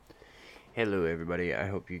Hello, everybody. I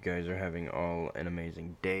hope you guys are having all an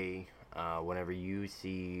amazing day. Whenever you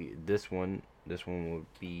see this one will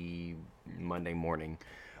be Monday morning.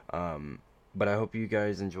 But I hope you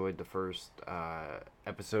guys enjoyed the first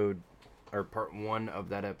episode, or part one of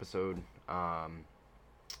that episode.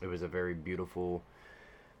 It was a very beautiful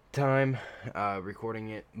time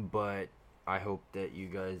recording it, but I hope that you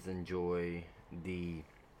guys enjoy the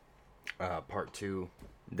part two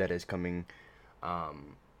that is coming.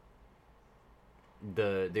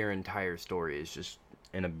 Their entire story is just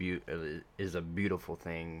is a beautiful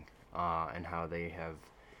thing, and how they have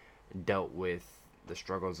dealt with the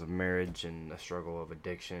struggles of marriage and the struggle of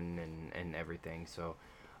addiction and everything. So,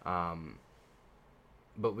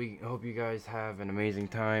 but we hope you guys have an amazing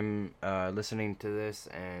time listening to this,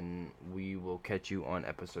 and we will catch you on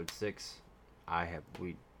episode 6.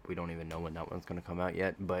 We don't even know when that one's gonna come out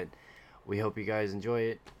yet, but we hope you guys enjoy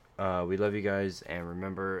it. We love you guys, and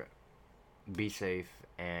remember, be safe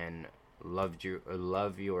and love your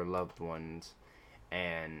loved ones,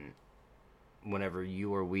 and whenever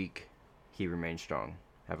you are weak, he remains strong.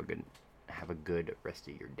 Have a good rest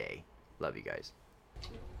of your day. Love you guys.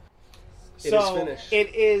 It is finished.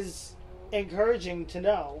 It is encouraging to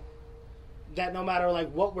know that no matter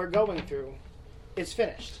what we're going through, it's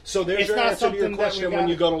finished. So there's your answer to your question when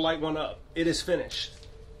you go to light one up. It is finished.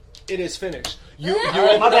 It is finished.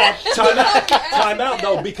 My bad. Time out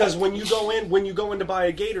though, because when you go in to buy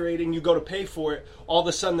a Gatorade and you go to pay for it, all of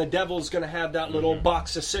a sudden the devil's gonna have that little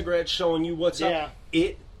box of cigarettes showing you what's up.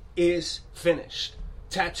 It is finished.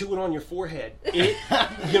 Tattoo it on your forehead.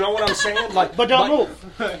 You know what I'm saying? But don't move.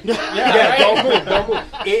 Don't move.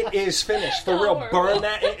 It is finished. For real. Burn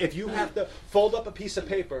that. If you have to fold up a piece of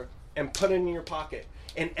paper and put it in your pocket,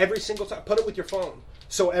 and every single time, put it with your phone.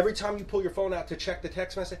 So every time you pull your phone out to check the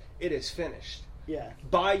text message, it is finished. Yeah.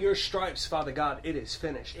 By your stripes, Father God, it is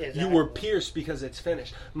finished. Exactly. You were pierced because it's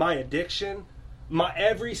finished. My addiction,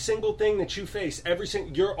 every single thing that you face,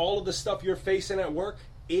 all of the stuff you're facing at work,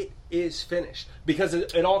 it is finished. Because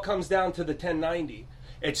it all comes down to the 10-90.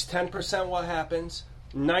 It's 10% what happens,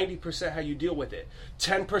 90% how you deal with it.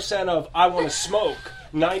 10% of I want to smoke,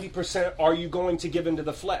 90% are you going to give into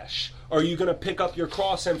the flesh? Are you going to pick up your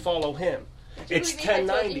cross and follow him? It's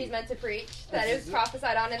 10-90. He's meant to preach. That it was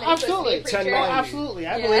prophesied on him. Absolutely. 10-90. Absolutely.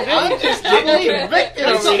 I believe it. I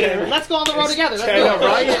believe it. Let's go on the road together. Let's go.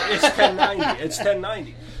 Right? It's 10-90. It's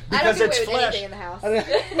 10-90. Because I don't it's get away with flesh. anything in the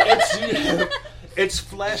house. It's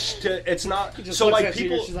flesh to. It's not. He just So looks like at you,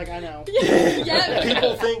 people. she's like, I know.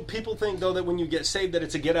 People think though that when you get saved that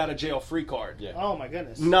it's a get out of jail free card. Yeah. Oh my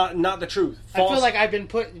goodness. Not the truth. I feel like I've been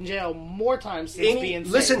put in jail more times since being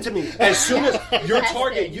saved. Listen to me. As soon as your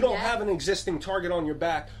target, you don't have an existing target on your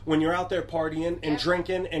back when you're out there partying and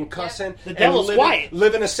drinking and cussing. The devil's quiet.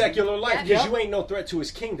 Living a secular life because Yeah. you ain't no threat to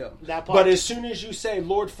his kingdom. That part. But as soon as you say,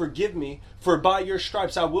 Lord, forgive me, for by your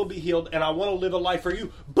stripes I will be healed, and I want to live a life for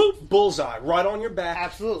you, boop, bullseye, right on your back.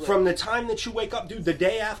 Absolutely. From the time that you wake up, dude, the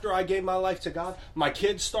day after I gave my life to God, my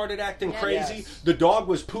kids started acting crazy. Yes. The dog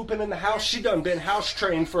was pooping in the house. She done been house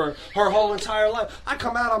trained for her whole entire life. I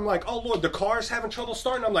come out, I'm like, oh Lord, the car's having trouble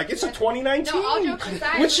starting. I'm like, it's a 2019. No, all jokes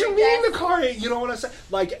aside, what you like mean that- the car ain't? You know what I'm saying?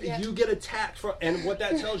 Like, you get attacked from, and what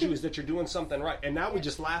that tells you is that you're doing something right. And now we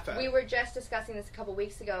just laugh at it. We were just discussing this a couple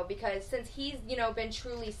weeks ago because since he's, been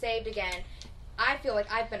truly saved again, I feel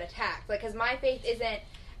like I've been attacked. Because my faith isn't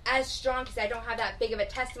as strong because I don't have that big of a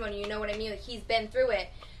testimony. You know what I mean? Like, he's been through it.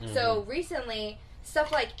 Mm-hmm. So recently,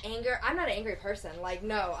 stuff like anger. I'm not an angry person.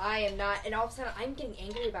 No, I am not. And all of a sudden, I'm getting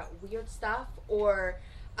angry about weird stuff or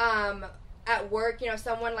at work,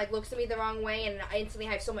 someone looks at me the wrong way, and I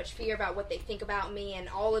instantly have so much fear about what they think about me and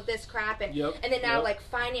all of this crap. And and then now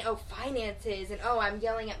finances, and I'm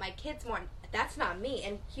yelling at my kids more. That's not me.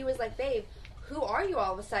 And he was like, babe, who are you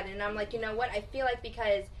all of a sudden? And I'm like, you know what? I feel like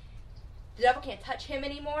because the devil can't touch him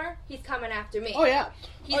anymore, he's coming after me. Oh, yeah.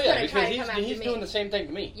 He's going to try to come after me. He's doing the same thing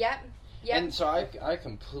to me. Yep. And so I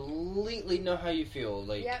completely know how you feel.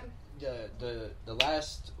 The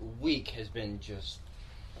last week has been just...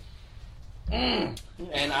 and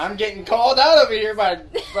I'm getting called out over here by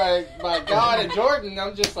God and Jordan.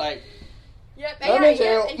 I'm just like... Yep, I'm in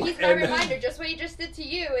jail. and he's my reminder, just what he just did to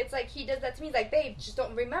you. It's like he does that to me. He's like, babe, just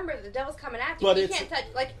don't remember the devil's coming after you. He can't touch.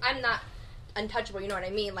 I'm not untouchable, you know what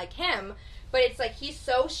I mean? Like him, but it's like he's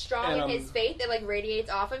so strong in his faith that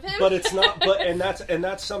radiates off of him. But it's not. And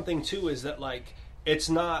that's something too. Is that it's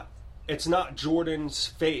not Jordan's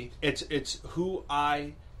faith. It's who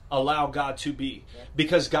I allow God to be,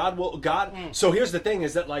 because God. So here's the thing: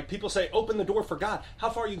 is that people say, open the door for God.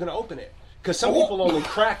 How far are you going to open it? Because some people only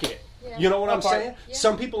crack it. Yeah. You know what I'm saying? Yeah.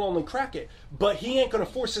 Some people only crack it, but he ain't going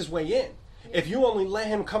to force his way in. If you only let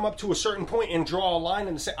him come up to a certain point and draw a line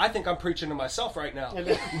in the sand, I think I'm preaching to myself right now.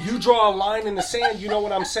 You draw a line in the sand, you know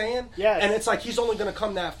what I'm saying? Yes. And it's like he's only going to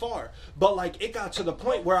come that far. But like it got to the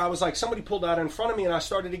point where I was like, somebody pulled out in front of me and I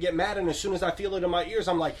started to get mad, and as soon as I feel it in my ears,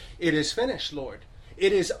 I'm like, it is finished, Lord.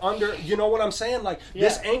 It is under, you know what I'm saying? Like,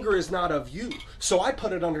 this anger is not of you. So I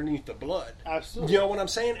put it underneath the blood. Absolutely. You know what I'm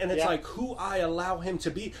saying? And it's like who I allow him to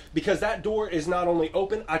be. Because that door is not only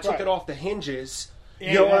open, I took it off the hinges.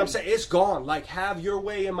 You know what I'm saying? It's gone. Like, have your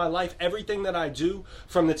way in my life. Everything that I do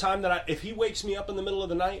from the time that if he wakes me up in the middle of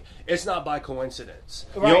the night, it's not by coincidence.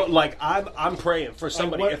 Right. You know, like I'm praying for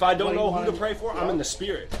somebody. If I don't know who to pray for, I'm in the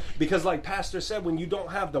spirit. Because like Pastor said, when you don't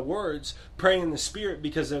have the words, pray in the spirit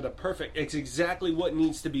because they're the perfect. It's exactly what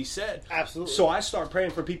needs to be said. Absolutely. So I start praying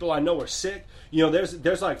for people I know are sick. You know,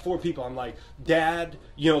 there's like 4 people. I'm like, Dad,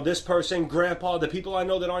 you know, this person, Grandpa, the people I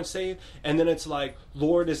know that aren't saved. And then it's like,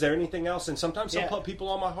 Lord, is there anything else? And sometimes I'll put people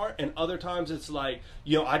on my heart, and other times it's like,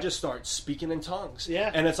 you know, I just start speaking in tongues. Yeah.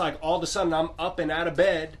 And it's like all of a sudden I'm up and out of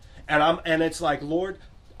bed, and it's like, Lord,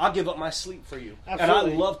 I'll give up my sleep for you.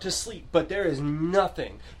 Absolutely. And I love to sleep, but there is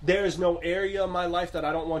nothing. There is no area of my life that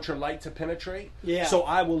I don't want your light to penetrate. Yeah. So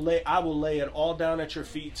I will lay it all down at your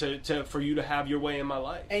feet for you to have your way in my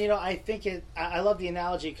life. And you know, I think I love the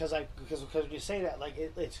analogy because when you say that, like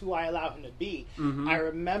it's who I allow him to be. Mm-hmm. I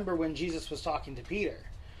remember when Jesus was talking to Peter,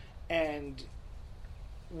 and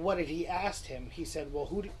what did he ask him? He said, "Well,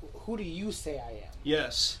 who do you say I am?"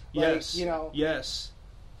 Yes. Like, yes. You know. Yes.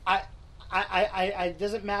 It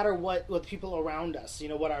doesn't matter what the people around us, you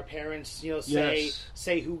know, what our parents, you know,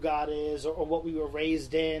 say who God is, or what we were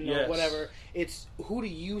raised in, or whatever. It's who do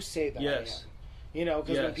you say that I am? You know,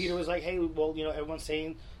 because when Peter was like, "Hey, well, you know, everyone's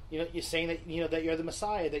saying, you know, you're saying that, you know, that you're the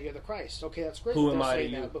Messiah, that you're the Christ." Okay, that's great. Who am I to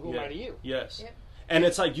you? That, but who am I to you? Yes. Yep. And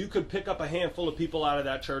it's like you could pick up a handful of people out of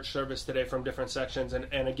that church service today from different sections, and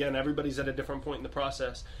again, everybody's at a different point in the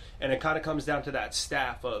process, and it kind of comes down to that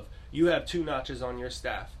staff of, you have 2 notches on your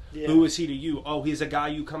staff. Yeah. Who is he to you? Oh, he's a guy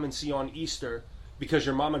you come and see on Easter because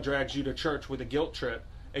your mama drags you to church with a guilt trip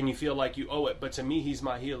and you feel like you owe it. But to me, he's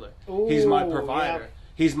my healer. Ooh, he's my provider. Yeah.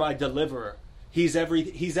 He's my deliverer. He's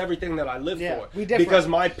everything that I live for. We different. Because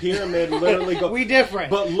my pyramid literally goes. We different.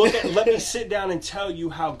 But let me sit down and tell you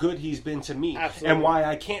how good he's been to me. Absolutely. And why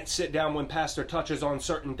I can't sit down when Pastor touches on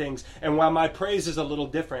certain things. And why my praise is a little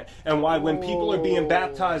different. And why when people are being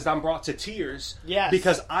baptized, I'm brought to tears. Yes.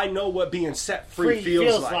 Because I know what being set free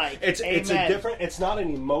feels like. It's a different. It's not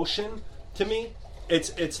an emotion to me.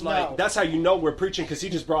 It's like, that's how you know we're preaching, because he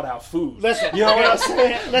just brought out food. Listen, you know what I'm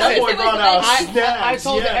saying? That boy brought out snacks. I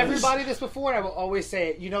told everybody this before, and I will always say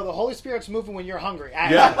it. You know, the Holy Spirit's moving when you're hungry.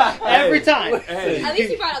 Every time. Hey. At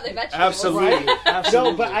least he brought out the vegetables. Absolutely. Right?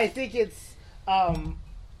 Absolutely. No, but I think it's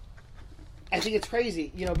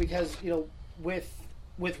crazy, you know, because, you know, with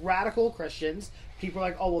radical Christians, people are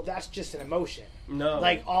like, oh, well, that's just an emotion. No.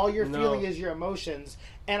 Like, all you're feeling is your emotions.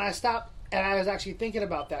 And I stopped. And I was actually thinking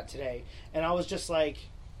about that today, and I was just like,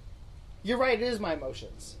 you're right, it is my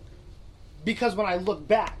emotions. Because when I look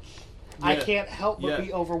back, I can't help but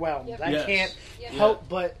be overwhelmed. Yep. I can't help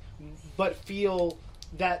but feel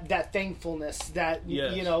that thankfulness that,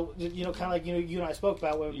 you know, kind of like, you know, you and I spoke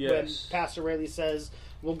about when Pastor Rayleigh says,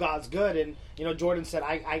 well, God's good, and, you know, Jordan said,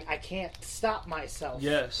 I can't stop myself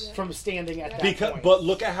from standing at that point. But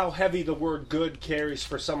look at how heavy the word good carries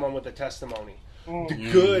for someone with a testimony. The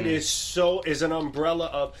good is an umbrella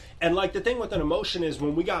of, and like the thing with an emotion is,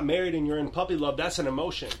 when we got married and you're in puppy love, that's an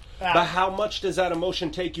emotion. But how much does that emotion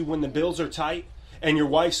take you when the bills are tight and your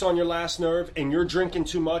wife's on your last nerve and you're drinking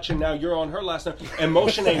too much and now you're on her last nerve?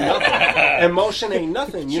 Emotion ain't nothing. Emotion ain't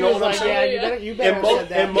nothing. You know what I'm saying? Yeah, you better said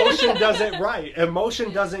that. Emotion doesn't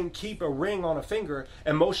Emotion doesn't keep a ring on a finger.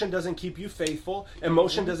 Emotion doesn't keep you faithful.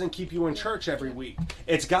 Emotion doesn't keep you in church every week.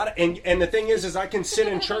 It's got and the thing is I can sit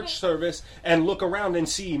in church service and look around and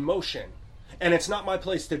see emotion. And it's not my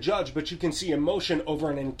place to judge, but you can see emotion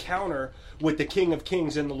over an encounter with the King of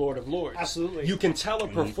Kings and the Lord of Lords. Absolutely. You can tell a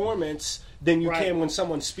performance than you can when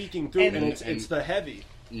someone's speaking through, and it's the heavy.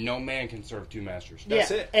 No man can serve 2 masters.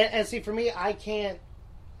 That's it. And see, for me, I can't.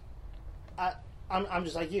 I'm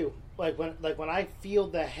just like you. Like when I feel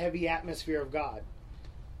the heavy atmosphere of God,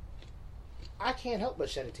 I can't help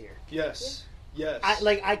but shed a tear. Yes. Yes.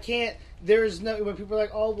 I can't. There's no, when people are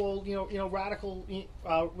like, oh, well, you know,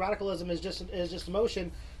 radicalism is just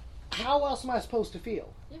emotion. How else am I supposed to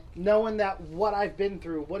feel? Yeah. Knowing that what I've been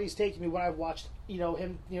through, what he's taken me, what I've watched, you know,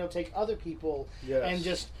 him, you know, take other people, and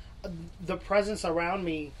just the presence around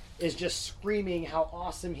me is just screaming how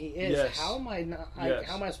awesome he is, Yes. how am I not? Yes.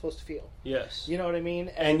 How am I supposed to feel? Yes. You know what I mean?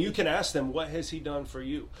 And you can ask them, what has he done for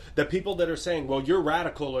you? The people that are saying, well, you're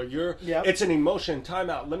radical or you're, Yep. it's an emotion, time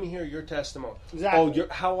out. Let me hear your testimony. Exactly. Oh,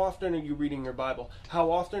 how often are you reading your Bible?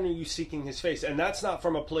 How often are you seeking his face? And that's not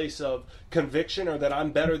from a place of conviction or that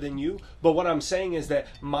I'm better than you. But what I'm saying is that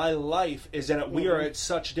my life is that we are at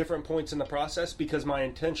such different points in the process because my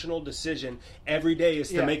intentional decision every day is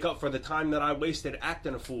to make up for the time that I wasted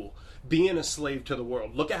acting a fool, being a slave to the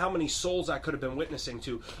world. Look at how many souls I could have been witnessing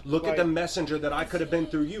to. Look at the messenger that I could have been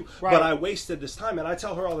through you. Right. But I wasted this time. And I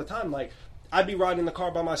tell her all the time, like, I'd be riding in the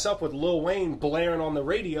car by myself with Lil Wayne blaring on the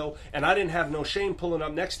radio, and I didn't have no shame pulling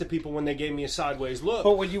up next to people when they gave me a sideways look.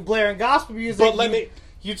 But when you blaring gospel music,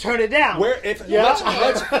 you turn it down. Why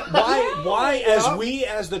as we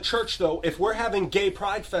as the church though, if we're having gay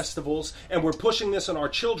pride festivals and we're pushing this on our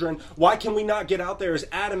children, why can we not get out there as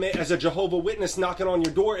adamant as a Jehovah Witness knocking on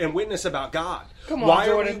your door and witness about God? Come on,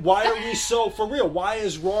 Jordan. Why are we so for real? Why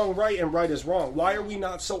is wrong right and right is wrong? Why are we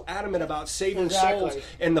not so adamant about saving souls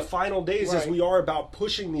in the final days as we are about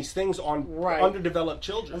pushing these things on underdeveloped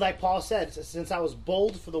children? Like Paul said, since I was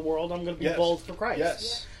bold for the world, I'm going to be bold for Christ.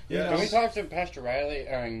 Yes. Yeah. Can we talk to Pastor Riley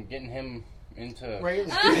and getting him into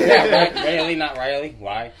Riley, not Riley?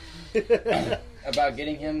 Why? About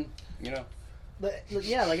getting him, like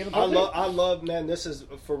in the I love, man. This is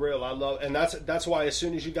for real. I love, and that's why as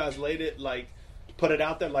soon as you guys laid it, like, put it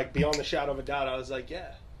out there, like, beyond the shadow of a doubt, I was like,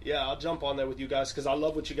 yeah, I'll jump on there with you guys because I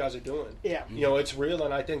love what you guys are doing. Yeah, it's real,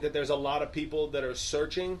 and I think that there's a lot of people that are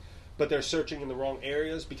searching. But they're searching in the wrong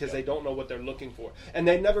areas because they don't know what they're looking for. And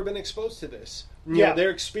they've never been exposed to this. You know, they're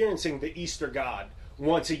experiencing the Easter God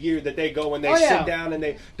once a year that they go and they sit down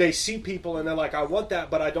and they see people and they're like, I want that,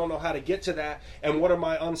 but I don't know how to get to that. And what are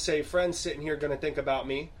my unsaved friends sitting here going to think about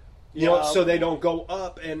me? You know, so they don't go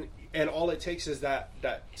up. And all it takes is that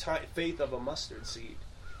faith of a mustard seed.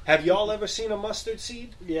 Have y'all ever seen a mustard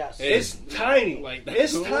seed? Yes. It's tiny.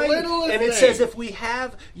 It's tiny. And it says if we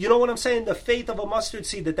have, you know what I'm saying, the faith of a mustard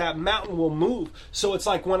seed, that mountain will move. So it's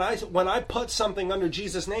like when I put something under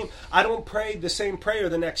Jesus' name, I don't pray the same prayer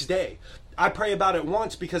the next day. I pray about it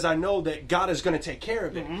once because I know that God is going to take care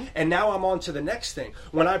of it. Mm-hmm. And now I'm on to the next thing.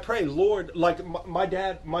 When I pray, Lord, like my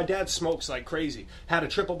dad smokes like crazy. Had a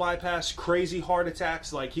triple bypass, crazy heart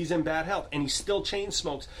attacks, like he's in bad health. And he still chain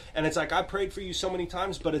smokes. And it's like, I prayed for you so many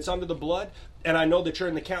times, but it's under the blood. And I know that you're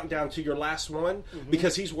in the countdown to your last one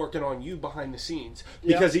because he's working on you behind the scenes.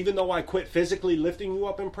 Because even though I quit physically lifting you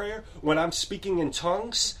up in prayer, when I'm speaking in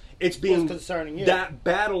tongues, it's being concerning you. That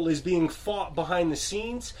battle is being fought behind the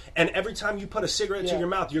scenes, and every time you put a cigarette to your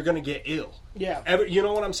mouth, you're going to get ill. Yeah. You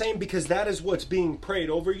know what I'm saying? Because that is what's being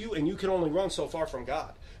prayed over you, and you can only run so far from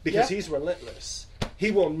God because He's relentless.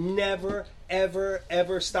 He will never, ever,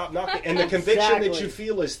 ever stop knocking. And the conviction that you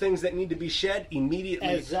feel is things that need to be shed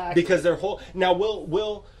immediately. Exactly. Because they're whole. Now,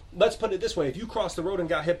 let's put it this way: if you cross the road and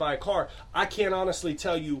got hit by a car, I can't honestly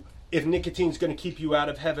tell you if nicotine's going to keep you out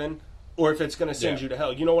of heaven or if it's going to send you to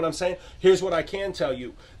hell. You know what I'm saying? Here's what I can tell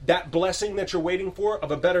you. That blessing that you're waiting for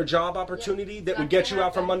of a better job opportunity that would get you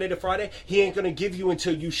out from Monday to Friday, He ain't going to give you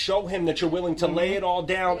until you show Him that you're willing to lay it all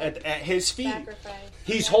down at His feet. Sacrifice.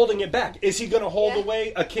 He's holding it back. Is He going to hold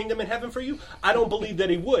away a kingdom in heaven for you? I don't believe that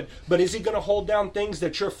He would. But is He going to hold down things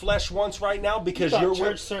that your flesh wants right now because your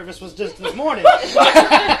church service was just this morning?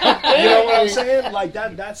 You know what I'm saying? Like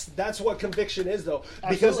that's what conviction is, though.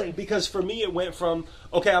 Because for me it went from,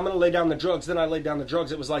 okay, I'm going to lay down the drugs, then I laid down the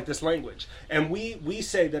drugs. It was like this language. And we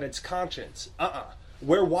say that it's conscience.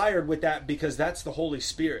 We're wired with that because that's the Holy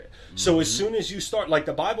Spirit. So as soon as you start, like,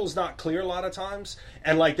 the Bible's not clear a lot of times,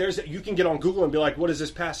 and like you can get on Google and be like, what does this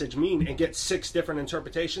passage mean, and get 6 different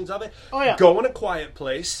interpretations of it. Go in a quiet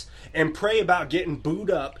place and pray about getting booed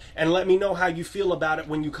up and let me know how you feel about it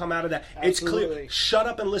when you come out of that. Absolutely. It's clear. Shut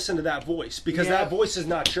up and listen to that voice because that voice is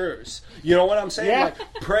not yours. You know what I'm saying? Like,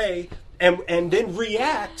 pray and then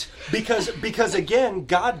react because again,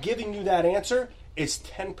 God giving you that answer is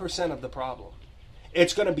 10% of the problem.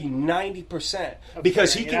 It's going to be 90%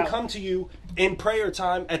 because He can come to you in prayer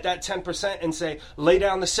time at that 10% and say, lay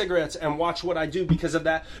down the cigarettes and watch what I do because of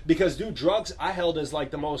that. Because, dude, drugs I held as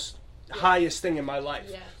like the most highest thing in my life.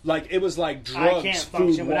 Yeah. Like, it was like drugs,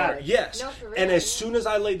 food, water. Yes. No, and as soon as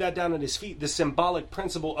I laid that down at His feet, the symbolic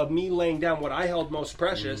principle of me laying down what I held most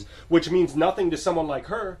precious, which means nothing to someone like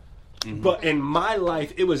her, but in my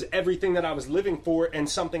life, it was everything that I was living for and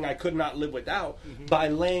something I could not live without. By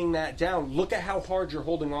laying that down, look at how hard you're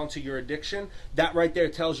holding on to your addiction. That right there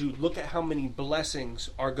tells you, look at how many blessings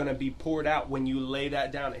are going to be poured out when you lay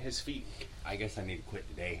that down at His feet. I guess I need to quit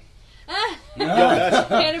today. Yo, that's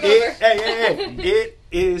Hand him it. over. Hey, it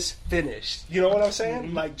is finished. You know what I'm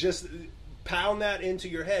saying? Like, just pound that into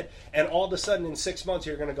your head, and all of a sudden in 6 months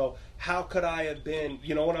you're gonna go, how could I have been,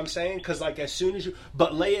 you know what I'm saying? Because like, as soon as you,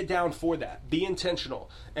 but lay it down for that, be intentional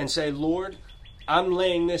and say, Lord, I'm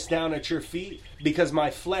laying this down at your feet because my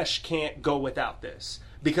flesh can't go without this,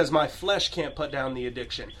 because my flesh can't put down the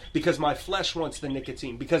addiction, because my flesh wants the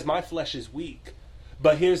nicotine, because my flesh is weak.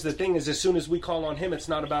 But here's the thing, is as soon as we call on him, it's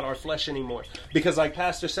not about our flesh anymore, because like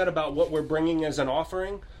Pastor said about what we're bringing as an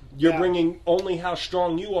offering, you're bringing only how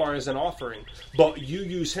strong you are as an offering, but you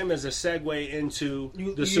use him as a segue into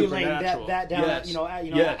the supernatural. That down, yes.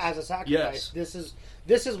 Yes. As a sacrifice. Yes.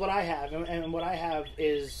 This is what I have, and what I have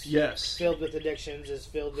is filled with addictions, is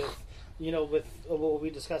filled with, with what we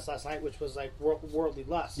discussed last night, which was like worldly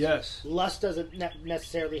lust. Yes. Lust doesn't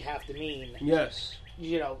necessarily have to mean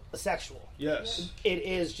sexual. Yes. It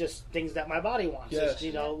is just things that my body wants. Yes.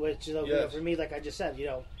 Which for me, like I just said,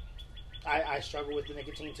 I struggle with the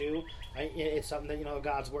nicotine too. It's something that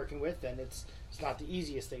God's working with, and it's not the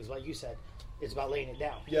easiest things, like you said. It's about laying it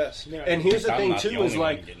down. Yes. And here's the thing too, is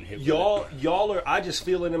like y'all are, I just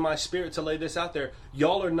feel it in my spirit to lay this out there.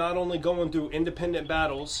 Y'all are not only going through independent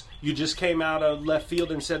battles, you just came out of left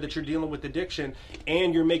field and said that you're dealing with addiction,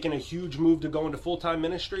 and you're making a huge move to go into full-time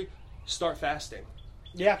ministry. Start fasting.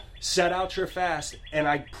 Yeah. Set out your fast, and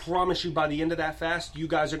I promise you by the end of that fast, you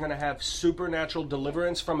guys are going to have supernatural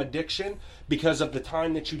deliverance from addiction because of the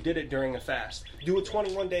time that you did it during a fast. Do a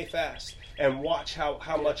 21-day fast and watch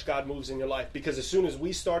how much God moves in your life. Because as soon as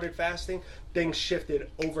we started fasting, things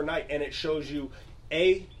shifted overnight, and it shows you,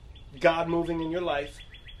 A, God moving in your life,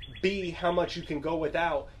 B, how much you can go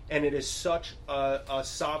without, and it is such a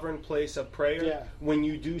sovereign place of prayer when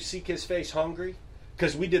you do seek his face hungry.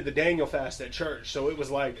 Because we did the Daniel fast at church, so it was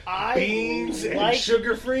like beans and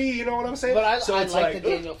sugar-free, you know what I'm saying? But I so it's like the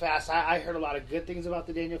Daniel fast. I heard a lot of good things about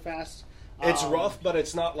the Daniel fast. It's rough, but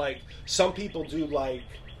it's not like, some people do like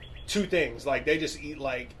 2 things. Like, they just eat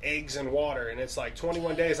like eggs and water, and it's like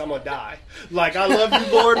 21 days, I'm going to die. Like, I love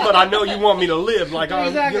you, Lord, but I know you want me to live. Like,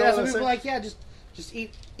 exactly. You know That's what what people saying? are like, just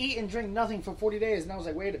eat and drink nothing for 40 days. And I was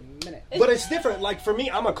like, wait a minute. But it's different. Like, for me,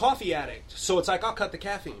 I'm a coffee addict, so it's like, I'll cut the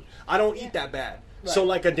caffeine. I don't eat that bad. Right. So,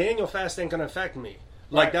 like, a Daniel fast ain't going to affect me.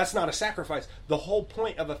 Like, that's not a sacrifice. The whole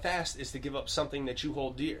point of a fast is to give up something that you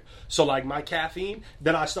hold dear. So, like, my caffeine,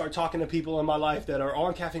 then I start talking to people in my life that are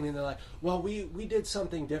on caffeine, and they're like, well, we did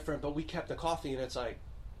something different, but we kept the coffee. And it's like,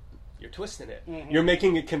 you're twisting it. Mm-hmm. You're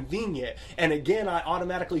making it convenient. And again, I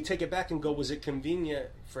automatically take it back and go, was it convenient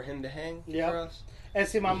for him to hang for us? And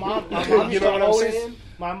see, my mom you know what I'm saying?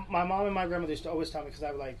 My mom and my grandmother used to always tell me, because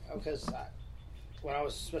I was like,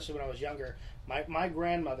 especially when I was younger, my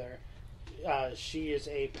grandmother, she is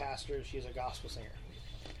a pastor, she's a gospel singer.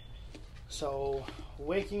 So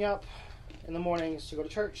waking up in the mornings to go to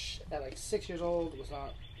church at like 6 years old was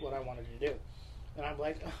not what I wanted to do. And I'm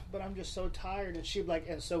like, but I'm just so tired. And she'd like,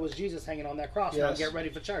 and so was Jesus hanging on that cross. Now get ready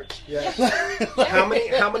for church. Yes. How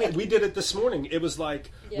many? We did it this morning. It was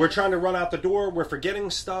like, we're trying to run out the door. We're forgetting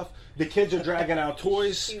stuff. The kids are dragging out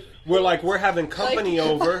toys. We're having company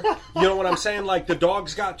over. You know what I'm saying? Like, the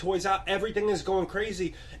dogs got toys out. Everything is going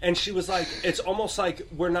crazy. And she was like, it's almost like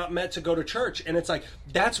we're not meant to go to church. And it's like,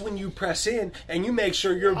 that's when you press in and you make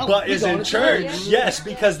sure your butt is in church. Yeah. Yes,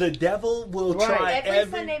 because the devil will try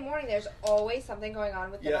every Sunday morning. There's always something going on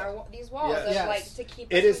within these walls. Yes. Like, to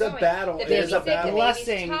keep it us is going. a battle. The it is a battle.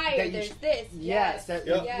 Blessing. Tired. There's this. Yes.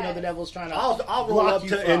 The devil's trying to. I'll roll up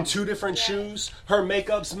in 2 different shoes. Her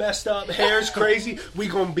makeup's messed up. Hair's crazy. We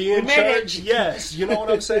gonna be in church. Yes, you know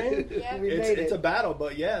what I'm saying? It's a battle,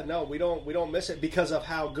 but we don't miss it because of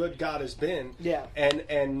how good God has been. Yeah,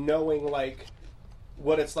 and knowing like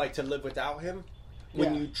what it's like to live without Him.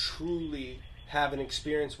 When you truly have an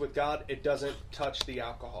experience with God, it doesn't touch the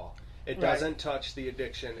alcohol. It doesn't touch the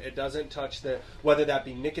addiction. It doesn't touch whether that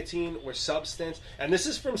be nicotine or substance. And this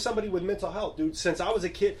is from somebody with mental health, dude. Since I was a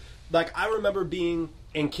kid, like, I remember being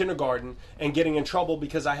in kindergarten and getting in trouble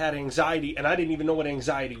because I had anxiety, and I didn't even know what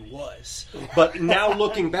anxiety was. But now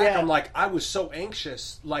looking back, I'm like, I was so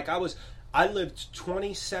anxious. Like, I lived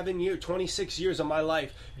 26 years of my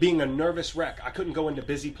life being a nervous wreck. I couldn't go into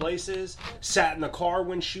busy places, sat in the car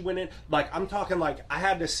when she went in. Like, I'm talking like I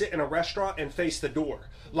had to sit in a restaurant and face the door.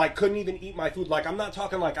 Like, couldn't even eat my food. Like, I'm not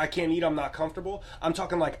talking like I can't eat, I'm not comfortable. I'm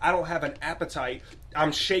talking like I don't have an appetite.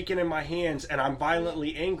 I'm shaking in my hands and I'm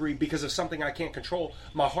violently angry because of something I can't control.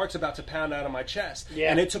 My heart's about to pound out of my chest.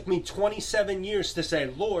 Yeah. And it took me 27 years to say,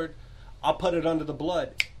 Lord, I'll put it under the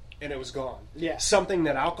blood. and it was gone. Yeah. Something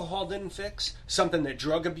that alcohol didn't fix, something that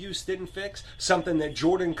drug abuse didn't fix, something that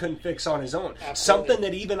Jordan couldn't fix on his own. Absolutely. Something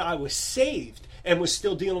that even I was saved and was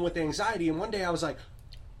still dealing with anxiety. And one day I was like,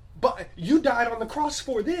 but you died on the cross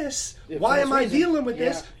for this. Why am I dealing with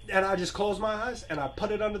this? And I just closed my eyes and I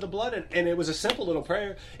put it under the blood, and it was a simple little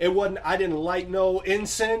prayer. It wasn't, I didn't light no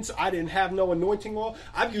incense. I didn't have no anointing oil.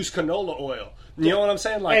 I've used canola oil. You know what I'm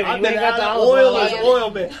saying? Like, hey, I've been out of oil as oil,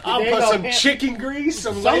 man. I'll put some man. chicken grease,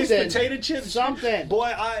 some Lay's potato chips. Something. Boy,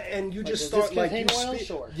 and you just start like, you oil? speak,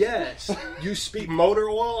 Sure. yes, you speak motor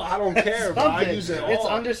oil. I don't care, but I use it all. It's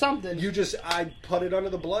under something. I put it under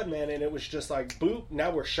the blood, man, and it was just like, boop,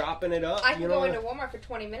 now we're shopping it up. I can go into Walmart for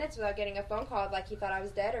 20 minutes without getting a phone call like he thought I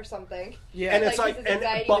was dead or something. Yeah, and it's like,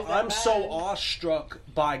 but I'm so awestruck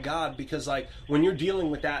by God, because like when you're dealing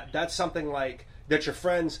with that, that's something like that your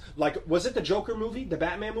friends, like, was it the Joker movie, the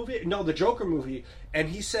Batman movie? No, the Joker movie. And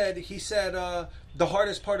he said the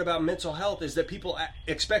hardest part about mental health is that people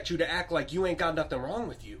expect you to act like you ain't got nothing wrong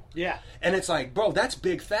with you. Yeah. And it's like, bro, that's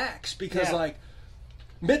big facts, because like,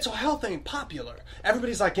 mental health ain't popular.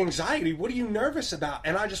 Everybody's like, anxiety, what are you nervous about?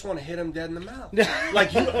 And I just want to hit him dead in the mouth.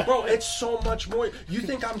 Like, bro, it's so much more. You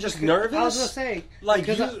think I'm just nervous? I was going to say, like,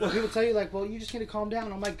 because people tell you, like, well, you just need to calm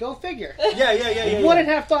down. I'm like, go figure. Yeah. Wouldn't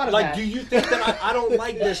have thought of that. Like, do you think that I don't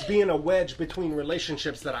like this being a wedge between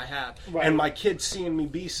relationships that I have and my kids seeing me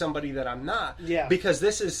be somebody that I'm not? Yeah. Because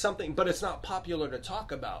this is something, but it's not popular to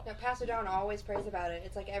talk about. Now, Pastor Don always prays about it.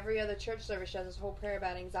 It's like every other church service does this whole prayer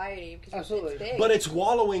about anxiety, because Absolutely. it's big. But it's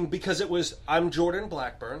wallowing, because I'm Jordan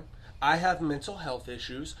Blackburn. I have mental health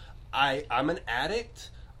issues. I'm an addict.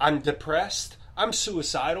 I'm depressed. I'm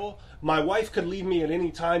suicidal. My wife could leave me at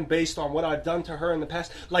any time based on what I've done to her in the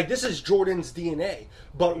past. Like, this is Jordan's DNA.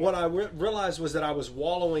 But what I realized was that I was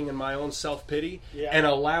wallowing in my own self-pity and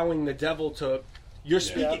allowing the devil to... You're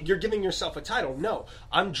speaking. You're giving yourself a title. No,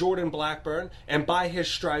 I'm Jordan Blackburn, and by His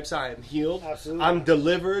stripes I am healed. Absolutely. I'm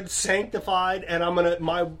delivered, sanctified, and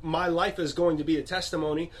my life is going to be a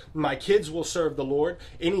testimony. My kids will serve the Lord.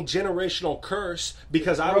 Any generational curse,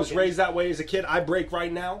 because I was raised that way as a kid, I break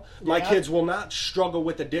right now. My kids will not struggle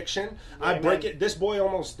with addiction. I break it. This boy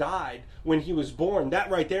almost died when he was born.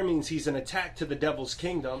 That right there means he's an attack to the devil's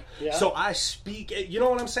kingdom. Yeah. So I speak. You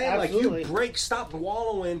know what I'm saying? Absolutely. Like, you break. Stop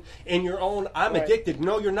wallowing in your own. I'm addicted.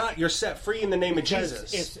 No, you're not. You're set free in the name of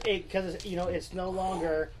Jesus. Because it's no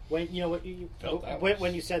longer when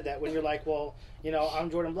when you said that, when you're like, well,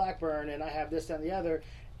 I'm Jordan Blackburn and I have this and the other,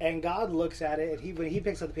 and God looks at it, and when he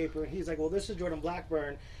picks up the paper and he's like, well, this is Jordan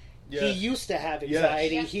Blackburn. Yeah. He used to have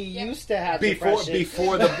anxiety. Yes. He used to have depression.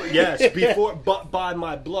 But by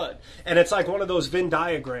my blood. And it's like one of those Venn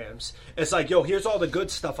diagrams. It's like, yo, here's all the good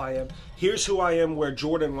stuff I am. Here's who I am where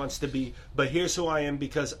Jordan wants to be. But here's who I am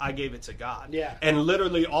because I gave it to God. Yeah. And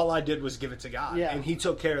literally all I did was give it to God. Yeah. And He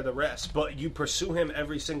took care of the rest. But you pursue Him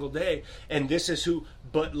every single day. And this is who.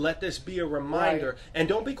 But let this be a reminder. Right. And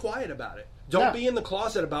don't be quiet about it. Don't be in the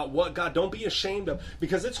closet about what God. Don't be ashamed of,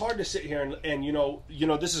 because it's hard to sit here and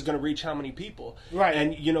this is going to reach how many people, right?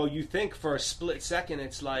 And you think for a split second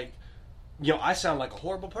it's like, I sound like a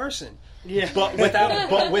horrible person, But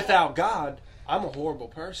without God, I'm a horrible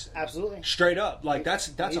person. Absolutely, straight up. Like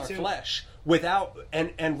that's our flesh. Without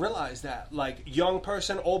and realize that, like, young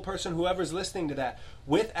person, old person, whoever's listening to that,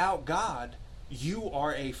 without God, you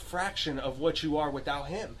are a fraction of what you are without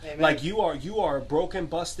Him. Amen. Like, you are a broken,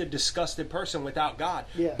 busted, disgusted person without God.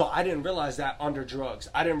 Yeah. But I didn't realize that under drugs.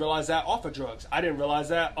 I didn't realize that off of drugs. I didn't realize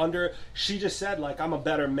that under... She just said, like, I'm a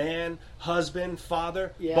better man, husband,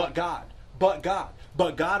 father, but God.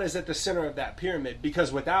 But God is at the center of that pyramid,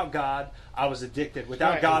 because without God, I was addicted.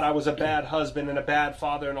 Without God, I was a bad husband and a bad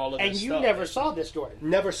father and all of this stuff. And you never saw this, Jordan.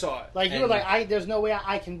 Never saw it. Like, you were like, there's no way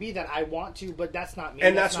I can be that. I want to, but that's not me.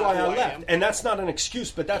 And that's why I left. And that's not an excuse,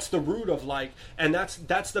 but that's the root of, like, and that's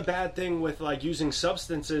the bad thing with, like, using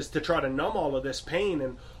substances to try to numb all of this pain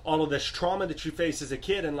and all of this trauma that you face as a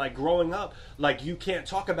kid, and, like, growing up, like, you can't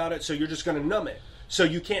talk about it, so you're just going to numb it. So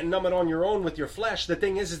you can't numb it on your own with your flesh. The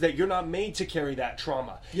thing is that you're not made to carry that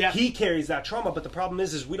trauma. Yeah. He carries that trauma, but the problem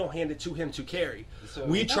is we don't hand it to Him to carry. So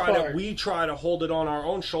we try to hold it on our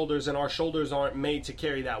own shoulders, and our shoulders aren't made to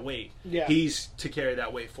carry that weight. Yeah. He's to carry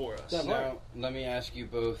that weight for us. Now, let me ask you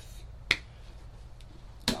both.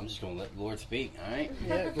 I'm just going to let the Lord speak, all right?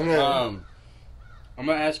 Yeah. I'm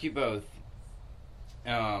going to ask you both.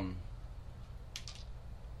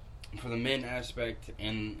 For the men aspect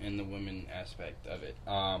and the women aspect of it,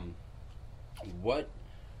 what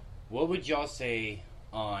would y'all say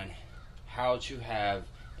on how to have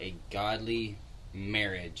a godly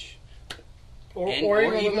marriage or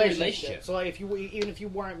even a relationship? So, like, even if you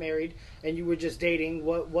weren't married and you were just dating,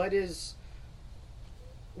 what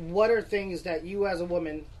what are things that you as a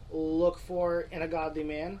woman look for in a godly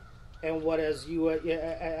man, and what as you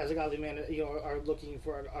as a godly man are looking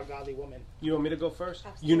for a godly woman? You want me to go first?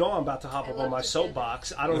 Absolutely. You know I'm about to hop up on my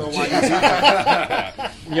soapbox. I don't know why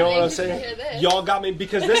you know what I'm saying? Y'all got me,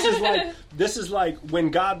 because this is like when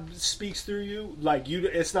God speaks through you, like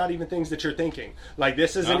it's not even things that you're thinking. Like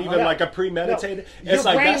this isn't even like a premeditated. No. It's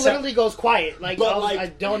your like brain literally goes quiet. Like, I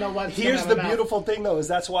don't know what. Here's the beautiful thing though, is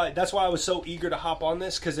that's why I was so eager to hop on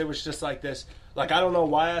this, because it was just like this. Like I don't know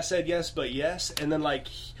why I said yes, but yes, and then like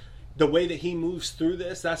the way that he moves through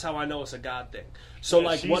this, that's how I know it's a God thing. So yeah,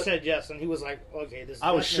 like she said yes, and he was like, okay, this is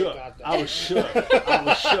I was shook. God thing. I was shook.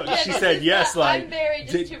 Yeah, she said yes, like I'm very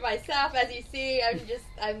just to myself, as you see.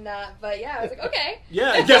 I'm not, but yeah, I was like, okay.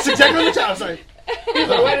 Yeah, that's exactly what I was like. He's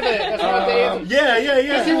like, wait a minute, that's not the answer. Yeah.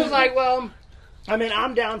 Because he was like, well, I mean,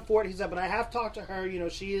 I'm down for it. He said, but I have talked to her.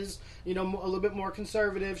 She is, a little bit more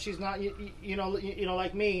conservative. She's not,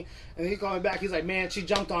 like me. And he called me back. He's like, man, she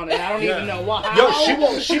jumped on it. I don't even know why.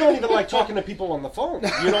 Yo, she don't even like talking to people on the phone.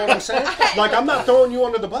 You know what I'm saying? Like, I'm not throwing you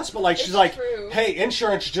under the bus, but like, she's like, hey,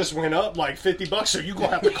 insurance just went up like $50, so you gonna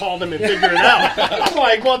have to call them and figure it out. I'm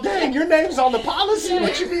like, well, dang, your name's on the policy.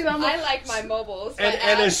 What you mean? I like my mobiles. And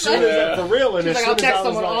as soon as for real, and as soon as I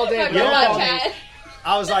was like, all day. yeah,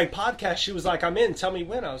 I was like, podcast. She was like, I'm in. Tell me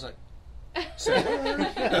when. I was like,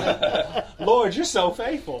 Lord, you're so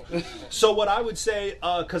faithful. So what I would say,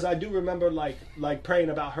 because I do remember like praying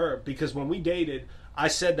about her, because when we dated, I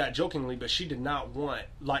said that jokingly, but she did not want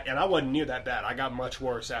and I wasn't near that bad. I got much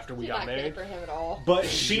worse after we got married. For him at all. But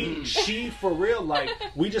she for real, like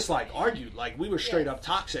we just like argued, like we were straight up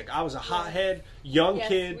toxic. I was a hothead young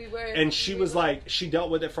kid, we were. And she was like, she dealt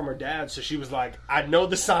with it from her dad, so she was like, I know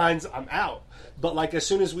the signs, I'm out. But like as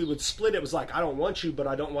soon as we would split, it was like, I don't want you, but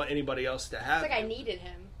I don't want anybody else to have. It's like I needed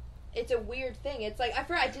him. It's a weird thing. It's like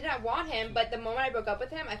I did not want him, but the moment I broke up with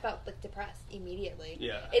him, I felt like depressed immediately.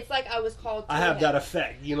 Yeah, it's like I was called. I have that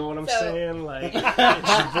effect. You know what I'm saying? Like, it's your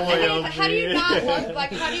boy how do you not love?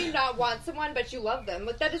 Like, how do you not want someone but you love them?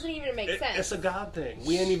 Like that doesn't even make sense. It's a God thing.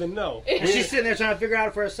 We ain't even know. And she's sitting there trying to figure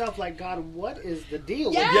out for herself, like, God, what is the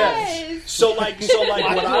deal? Yes. So like why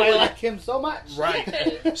what do I like him so much?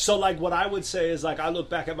 Right. So like what I would say is like I look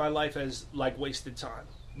back at my life as like wasted time.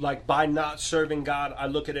 Like by not serving God, I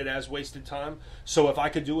look at it as wasted time. So if I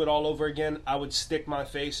could do it all over again, I would stick my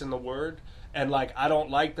face in the Word. And like I don't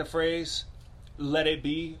like the phrase "let it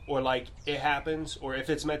be" or like "it happens" or "if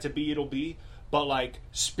it's meant to be, it'll be." But like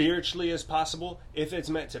spiritually as possible, if it's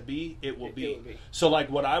meant to be, it will be. So like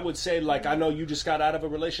what I would say, like I know you just got out of a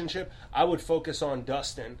relationship, I would focus on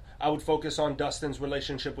Dustin. I would focus on Dustin's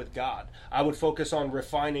relationship with God. I would focus on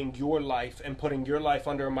refining your life and putting your life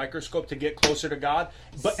under a microscope to get closer to God.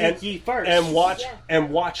 But Seek ye first. And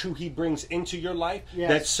watch who He brings into your life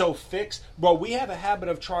that's so fixed. Bro, we have a habit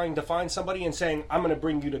of trying to find somebody and saying, I'm going to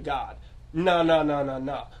bring you to God.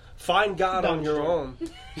 No. Find God on your own.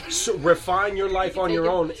 So refine your life on your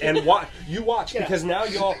own and watch. Because now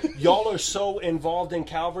y'all are so involved in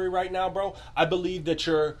Calvary right now, bro. I believe that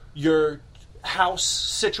your house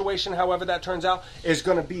situation, however that turns out, is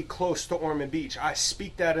going to be close to Ormond Beach. I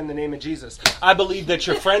speak that in the name of Jesus. I believe that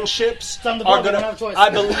your friendships are going to.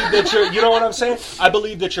 I believe that you know what I'm saying? I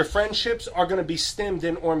believe that your friendships are going to be stemmed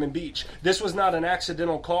in Ormond Beach. This was not an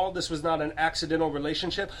accidental call. This was not an accidental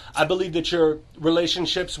relationship. I believe that your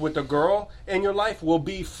relationships with the girl in your life will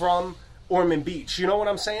be from Ormond Beach. You know what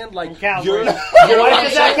I'm saying? Like Calvary. Why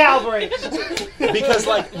is that Calvary? Because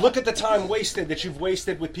like look at the time wasted that you've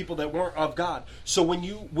wasted with people that weren't of God. So when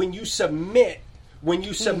you submit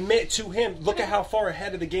to Him, look at how far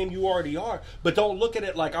ahead of the game you already are. But don't look at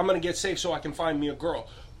it like I'm going to get saved so I can find me a girl.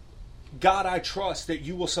 God, I trust that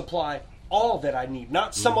you will supply all that I need,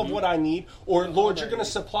 not some of what I need, or Lord, you're going to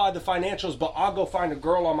supply the financials, but I'll go find a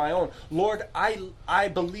girl on my own. Lord, I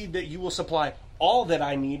believe that you will supply all that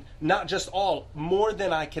I need, not just all, more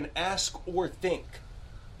than I can ask or think.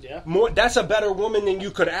 Yeah. More. That's a better woman than you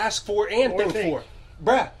could ask for and think for.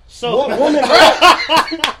 Bruh. So, woman,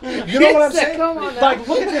 right? You know what I'm saying? Come on now. Like,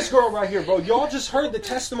 look at this girl right here, bro. Y'all just heard the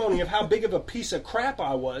testimony of how big of a piece of crap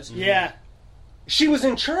I was. Yeah. She was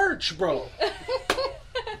in church, bro.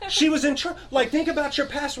 She was in church. Like, think about your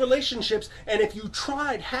past relationships, and if you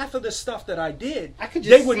tried half of the stuff that I did,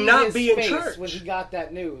 they would not be in church. When he got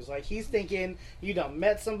that news, like he's thinking, you done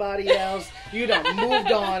met somebody else, you done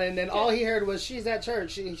moved on, and then all he heard was, "She's at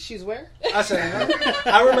church." She's where? I said,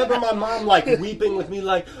 I remember my mom like weeping with me,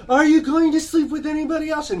 like, "Are you going to sleep with anybody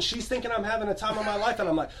else?" And she's thinking I'm having a time of my life, and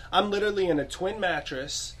I'm like, I'm literally in a twin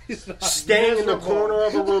mattress staying in the miserable. corner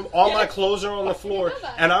of a room. All my clothes are on the floor,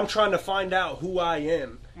 and I'm trying to find out who I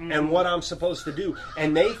am and what I'm supposed to do.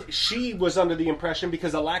 And she was under the impression,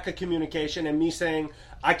 because of lack of communication and me saying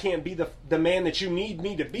I can't be the man that you need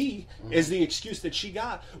me to be, is the excuse that she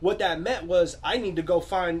got. What that meant was I need to go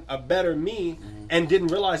find a better me, and didn't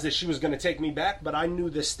realize that she was going to take me back. But I knew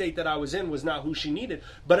the state that I was in was not who she needed.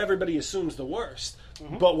 But everybody assumes the worst.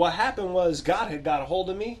 But what happened was God had got a hold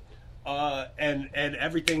of me. And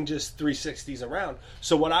everything just 360s around.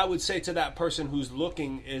 So what I would say to that person who's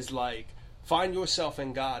looking is like, find yourself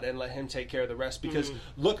in God and let Him take care of the rest. Because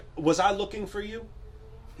look, was I looking for you?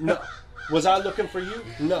 No. Was I looking for you?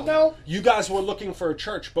 No. No. You guys were looking for a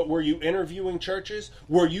church, but were you interviewing churches?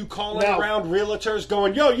 Were you calling around realtors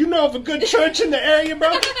going, yo, you know of a good church in the area,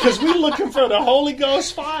 bro? Because we looking for the Holy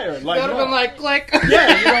Ghost fire. Like, That would have been like, click.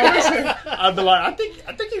 yeah, you know what I'm saying? I'd be like,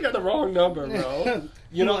 I think you got the wrong number, bro.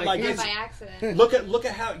 You know, like Not it's, by accident. look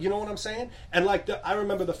at how, you know what I'm saying? And like I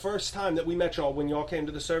remember the first time that we met y'all, when y'all came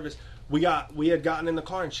to the service, we had gotten in the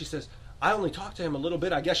car, and she says, I only talked to him a little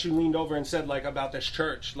bit. I guess you leaned over and said like about this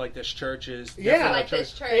church, like this church is different Like church.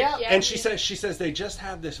 this church. Yeah. Yeah. And she says they just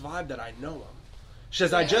have this vibe that I know them. She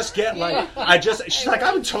says, I just get like, she's like,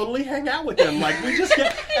 I would totally hang out with them. Like, we just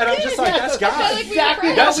get, and I'm just like, that's God.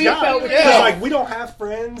 Exactly That's how we God. felt with Because, you. like, we don't have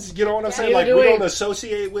friends, you know what I'm saying? Like, Neither we do we. don't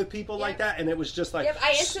associate with people like that. And it was just like, Yep,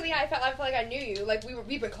 I felt like I knew you. Like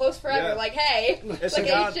we've been close forever. Yeah. Like, hey, It's like a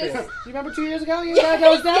God it's just. thing. You remember 2 years ago? You guys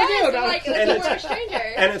goes down, Yes, dude. like And we're it's- a stranger.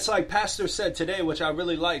 And it's like Pastor said today, which I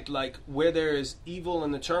really liked, like, where there is evil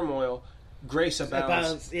in the turmoil, grace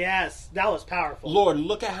abounds. Yes, that was powerful. Lord,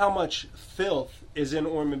 look at how much filth is in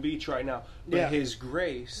Ormond Beach right now. But Yeah. His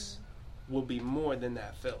grace will be more than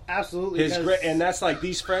that filth. Absolutely. His because- and that's like,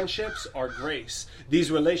 these friendships are grace. These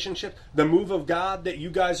relationships, the move of God that you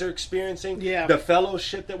guys are experiencing, the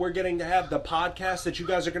fellowship that we're getting to have, the podcast that you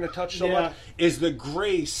guys are going to touch so much, is the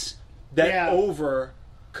grace that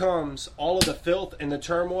overcomes all of the filth and the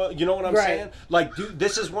turmoil. You know what I'm saying? Like,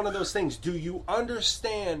 this is one of those things. Do you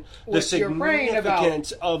understand the What you're praying about.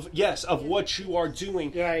 significance of what you are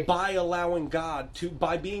doing by allowing God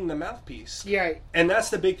by being the mouthpiece? Yeah. And that's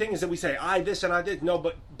the big thing, is that we say, I this and I did. No,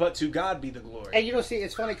 but to God be the glory. And you know, see,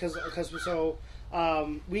 it's funny because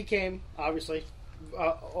we came, obviously,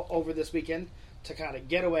 over this weekend to kind of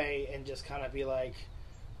get away and just kind of be like,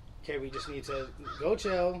 okay, we just need to go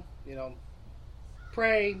chill, you know,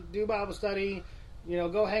 pray, do Bible study, you know,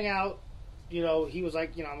 go hang out. You know, he was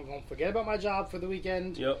like, you know, I'm going to forget about my job for the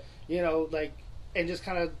weekend. Yep. You know, like, and just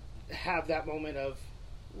kind of have that moment of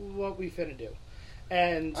what we finna do.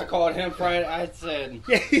 And I called him Friday. I said,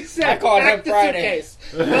 yeah, he said, I called "Pack him the Friday." suitcase."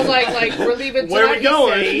 I was like, we're leaving tonight. Where we He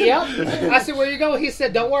going? said, yep. I said, where you going? He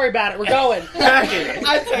said, don't worry about it. We're going.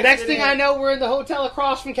 Next thing I know, we're in the hotel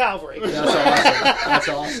across from Calvary. That's awesome. That's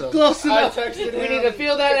awesome. Close enough. texted We him. need to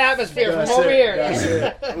feel that atmosphere That's from over it. here. That's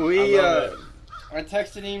it. I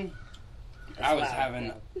texted him. I was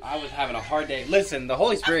having a hard day. Listen, the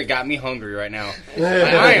Holy Spirit got me hungry right now.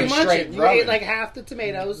 I am Munch straight it. You ate rubbing. like half the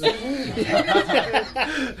tomatoes.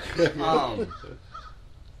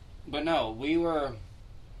 But no,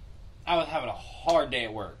 I was having a hard day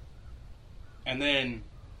at work. And then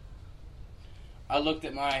I looked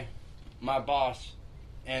at my boss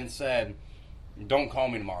and said, don't call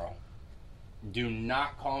me tomorrow. Do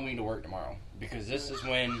not call me to work tomorrow. Because this is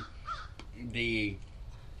when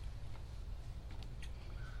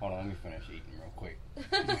hold on, let me finish eating real quick.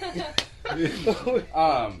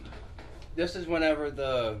 This is whenever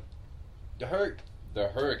the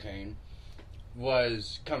hurricane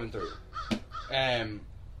was coming through, and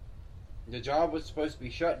the job was supposed to be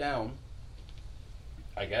shut down.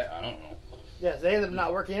 I don't know. Yes, they ended up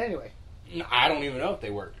not working anyway. I don't even know if they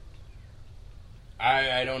worked.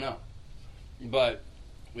 I don't know. But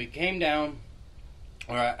we came down,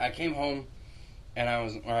 or I came home, and I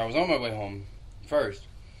was on my way home first.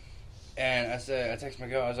 And I texted my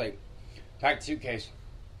girl, I was like, pack the suitcase.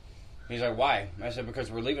 He's like, why? I said,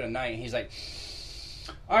 because we're leaving at night. And he's like,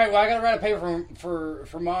 all right, well, I got to write a paper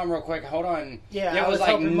for Mom real quick. Hold on. Yeah, it I was like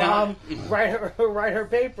helping Mom write her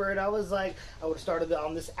paper, and I was like, I would have started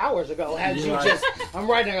on this hours ago. Had you just, I'm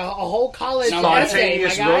writing a whole college essay, my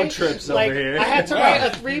Spontaneous guy. road trips over here. I had to write a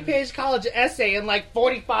 3-page college essay in like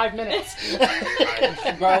 45 minutes.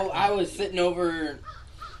 Bro, I was sitting over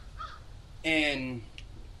in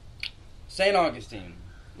St. Augustine.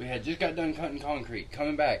 We had just got done cutting concrete.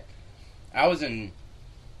 Coming back, I was in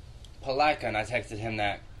Palatka, and I texted him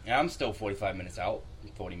that. And I'm still 40 minutes out.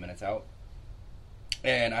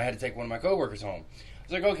 And I had to take one of my coworkers home. I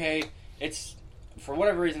was like, okay, for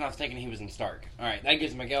whatever reason, I was thinking he was in Stark. All right, that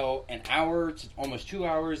gives Miguel an hour to almost 2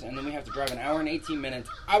 hours, and then we have to drive an hour and 18 minutes.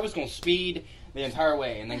 I was going to speed the entire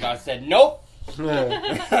way, and then God said, nope.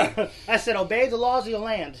 I said, obey the laws of your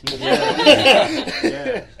land.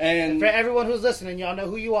 Yeah. And for everyone who's listening, y'all know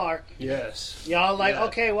who you are. Yes. Y'all like, Yeah.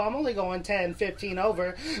 okay, well, I'm only going 10, 15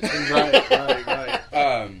 over. Right.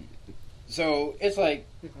 So it's like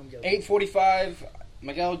 8:45.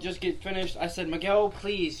 Miguel just get finished. I said, Miguel,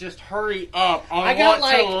 please just hurry up. I want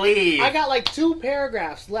to leave. I got like 2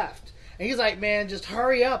 paragraphs left. And he's like, man, just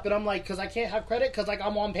hurry up. And I'm like, because I can't have credit because, like,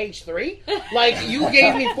 I'm on page 3. Like, you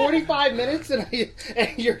gave me 45 minutes and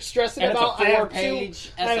you're stressing and about it's a I have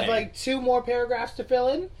 4-page I have essay. like 2 more paragraphs to fill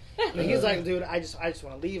in. And he's like, dude, I just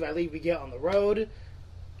want to leave. I leave. We get on the road.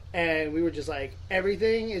 And we were just like,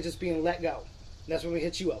 everything is just being let go. And that's when we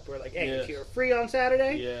hit you up. We're like, hey, if you're free on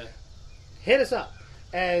Saturday, hit us up.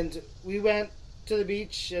 And we went to the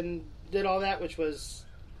beach and did all that, which was...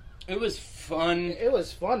 It was fun. It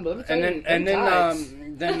was fun, but then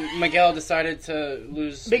Miguel decided to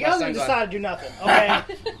lose. Miguel didn't decide to do nothing. Okay,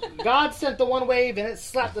 God sent the one wave and it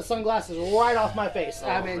slapped the sunglasses right off my face.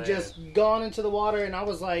 Just gone into the water, and I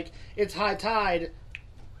was like, "It's high tide.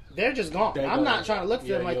 They're just gone." I'm not trying to look for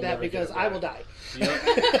them like that because I will die.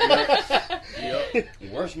 Yep.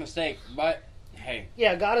 Worst mistake, but hey.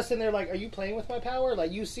 Yeah, God is sitting there like, "Are you playing with my power?"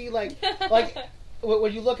 Like you see, like.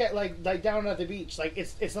 When you look at like down at the beach, like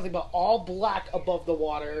it's nothing but all black above the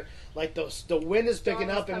water. Like the wind is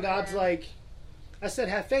picking up, and God's like, I said,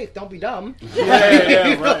 have faith, don't be dumb.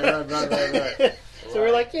 Right. So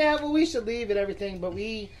we're like, yeah, well, we should leave and everything, but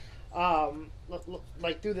we,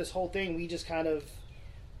 like through this whole thing, we just kind of,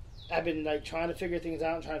 I've been like trying to figure things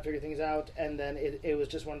out, and then it was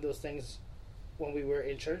just one of those things when we were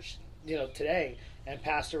in church, today, and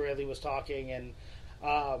Pastor Ridley was talking, and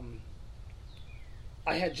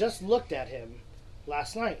I had just looked at him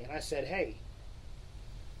last night, and I said, hey,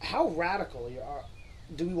 how radical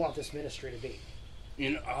do we want this ministry to be?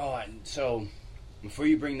 So before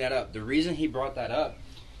you bring that up, the reason he brought that up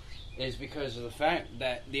is because of the fact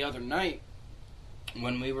that the other night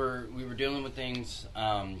when we were dealing with things,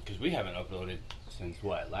 because we haven't uploaded since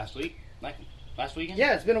last week? Like last weekend?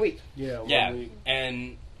 Yeah, it's been a week. Yeah, 1 week.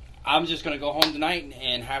 And I'm just going to go home tonight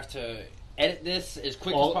and have to edit this as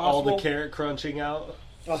quick as possible. All the carrot crunching out.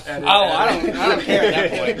 I don't care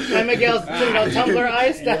at that point. And Miguel's putting on Tumblr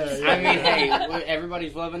ice. I mean, hey,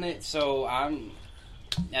 everybody's loving it, so I'm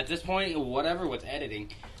at this point, whatever with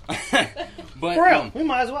editing. But for real, we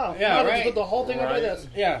might as well. Yeah, right. Put the whole thing over this.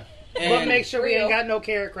 Yeah. But make sure we ain't got no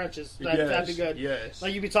carrot crunches. That'd be good. Yes.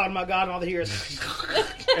 Like you be talking about God and all the heroes.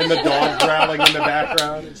 And the dog growling in the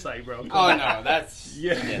background. It's like, bro. Oh no, that's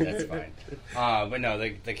that's fine. But no,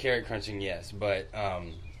 the carrot crunching, yes. But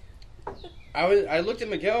I looked at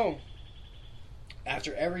Miguel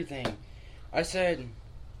after everything. I said,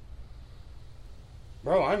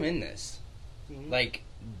 bro, I'm in this. Mm-hmm. Like,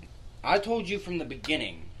 I told you from the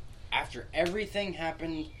beginning, after everything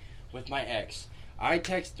happened with my ex, I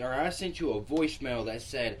sent you a voicemail that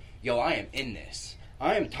said, yo, I am in this.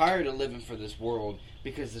 I am tired of living for this world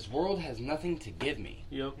because this world has nothing to give me.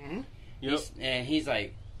 Yep. Mm-hmm. Yep. He's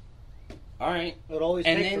like, all right. It'll always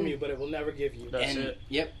take from you, but it will never give you. That's it.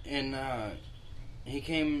 Yep. And he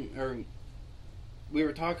came, or we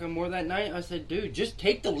were talking more that night. I said, dude, just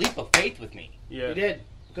take the leap of faith with me. Yeah. You did.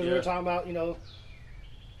 Because we were talking about,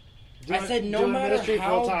 I said no matter ministry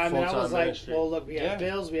how full-time, and I was like, ministry. well, look, we have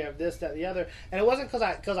bills, we have this, that, the other. And it wasn't because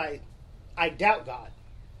I doubt God.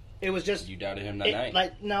 It was just... You doubted him that night?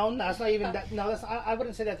 Like, no, that's not even... I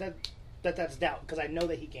wouldn't say that's doubt, because I know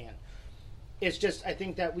that he can. It's just, I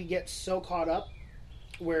think that we get so caught up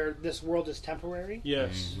where this world is temporary.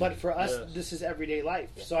 Yes. But for us, this is everyday life.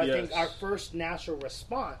 So I think our first natural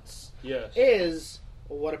response is...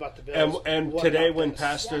 Well, what about the bills? And today when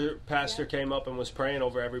Pastor came up and was praying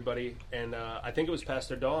over everybody, and I think it was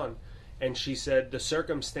Pastor Dawn, and she said, the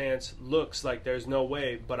circumstance looks like there's no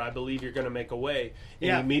way, but I believe you're going to make a way.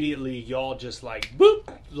 And immediately y'all just like, boop,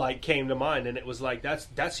 like came to mind. And it was like,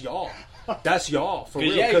 that's y'all. That's y'all, for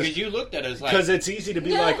real. Yeah, because you looked at us like... Because it's easy to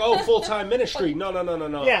be like, oh, full-time ministry.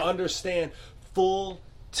 No. Yeah. Understand,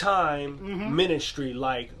 full-time ministry,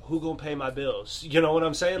 like, who gonna pay my bills? You know what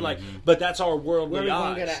I'm saying? Like, but that's our worldly Where we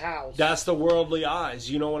eyes. gonna get a house? That's the worldly eyes.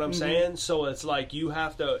 You know what I'm saying? So it's like you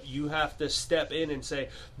have to step in and say,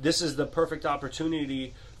 this is the perfect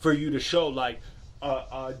opportunity for you to show, like,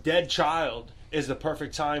 a dead child is the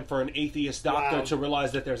perfect time for an atheist doctor to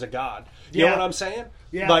realize that there's a God. You Yeah. know what I'm saying?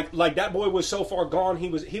 Yeah. Like that boy was so far gone. He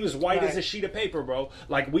was white as a sheet of paper, bro.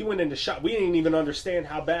 Like we went into shock. We didn't even understand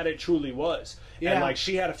how bad it truly was. Yeah. And like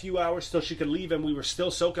she had a few hours till she could leave, and we were still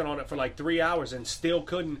soaking on it for like 3 hours and still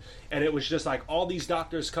couldn't. And it was just like all these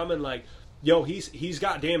doctors coming like, yo, he's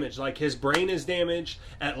got damage. Like his brain is damaged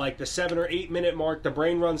at like the 7 or 8 minute mark. The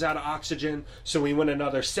brain runs out of oxygen, so we went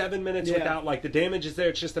another 7 minutes without. Like the damage is there.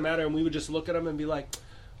 It's just a matter. And we would just look at him and be like,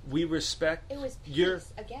 we respect It was your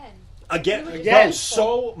peace again. Again, Again.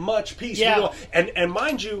 so much peace. Yeah. You know, and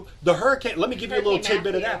mind you, the hurricane. Let me give you a little Hurricane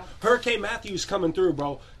tidbit of that. Matthew. Hurricane Matthew's coming through,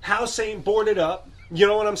 bro. House ain't boarded up. You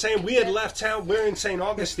know what I'm saying? We had left town. We're in St.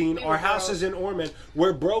 Augustine. We Our were house broke. is in Ormond.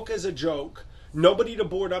 We're broke as a joke. Nobody to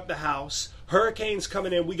board up the house. Hurricane's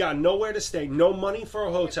coming in. We got nowhere to stay. No money for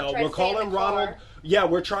a hotel. Try to We're stay in calling the Ronald. car. Yeah,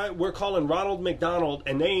 we're calling Ronald McDonald,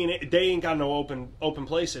 and they ain't got no open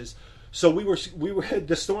places. So we were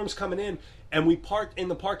the storm's coming in, and we parked in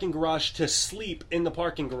the parking garage to sleep in the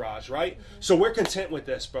parking garage, right? Mm-hmm. So we're content with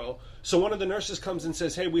this, bro. So one of the nurses comes and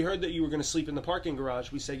says, "Hey, we heard that you were going to sleep in the parking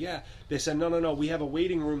garage." We said, "Yeah." They said, "No. We have a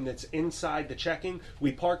waiting room that's inside the check-in.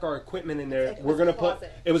 We park our equipment in there. It We're was going a to put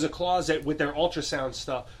closet. it was a closet with their ultrasound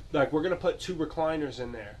stuff. Like we're going to put 2 recliners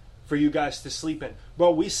in there for you guys to sleep in."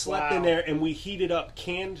 Bro, we slept in Wow. there and we heated up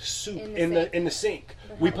canned soup In the in the sink.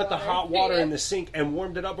 We hot put the water. hot water in Yeah. the sink and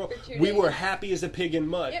warmed it up, bro. For 2 We days. were happy as a pig in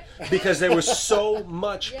mud Yep. because there was so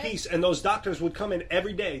much Yep. peace. And those doctors would come in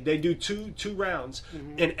every day. They do two rounds,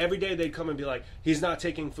 and every day they'd come and be like, "He's not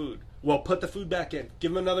taking food." Well, put the food back in.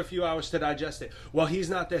 Give him another few hours to digest it. Well, he's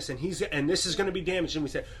not this, and this is going to be damaged. And we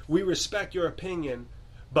said, "We respect your opinion,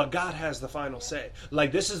 but God has the final say."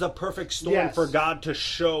 Like this is a perfect storm Yes. for God to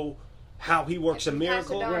show how He works a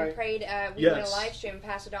miracle. Pastor Don Right. prayed. We did a Yes. live stream.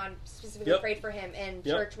 Pastor Don specifically Yep. prayed for him in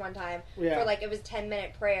Yep. church one time Yeah. for like it was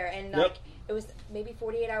 10-minute prayer, and Yep. like it was maybe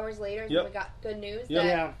 48 hours later Yep. when we got good news. Yep. That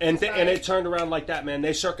Yeah. And he's and fine. it turned around like that, man.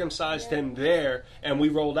 They circumcised Yeah. him there, and we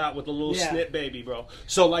rolled out with a little Yeah. snit baby, bro.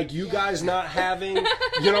 So like you guys not having,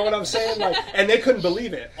 you know what I'm saying? Like, and they couldn't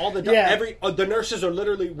believe it. All the Yeah. the nurses are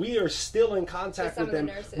literally. We are still in contact With some with them.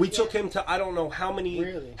 of the nurses, We yeah. took him to I don't know how many,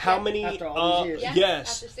 Really? how Yeah. many. After all these years. Yeah.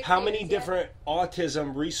 Yes, After 6 how many years, yeah. different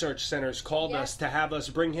autism research centers called Yeah. us to have us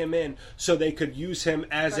bring him in so they could use him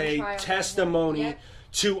as For a a trial. testimony Yep.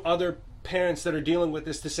 to other parents that are dealing with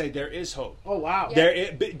this to say there is hope. Oh wow.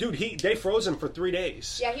 Yeah. They froze him for 3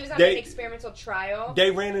 days. Yeah, he was on They- an experimental trial.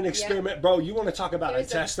 They ran an experiment, bro. You want to talk about He a was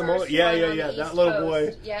the testimony? first Yeah. one on the That East little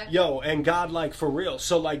Coast. boy, Yeah. yo, and God, like for real.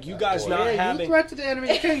 So, like, you guys not Yeah, having, you threat to the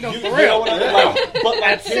enemy's kingdom you, for you real. know what I mean? Like, but like,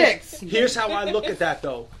 At 6. here's how I look at that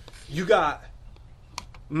though. You got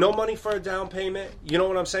no money for a down payment. You know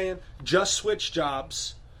what I'm saying? Just switch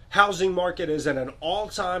jobs. Housing market is at an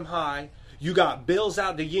all-time high. You got bills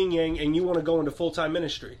out the yin yang, and you want to go into full-time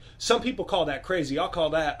ministry. Some people call that crazy. I'll call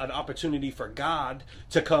that an opportunity for God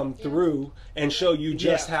to come through and show you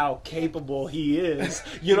just Yeah. how capable He is.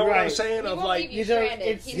 You know what I'm Right. saying? He Of won't like, leave you you know, stranded.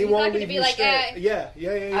 it's- He's he not won't going to leave be you like, stranded. yeah.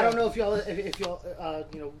 I don't know if y'all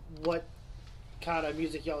you know what kind of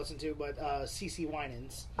music y'all listen to, but CeCe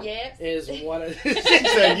Winans Yes. is one of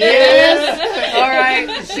Yes. All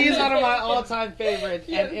right, she's one of my all-time favorites,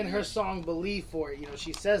 and in her song "Believe for It," you know,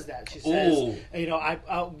 she says that. She says, Ooh. you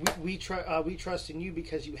know, we trust in you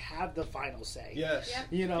because you have the final say. Yes. Yeah.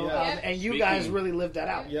 You know, Yeah. and you Speaking- guys really live that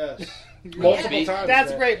out. Yes. Multiple Yeah. times. That's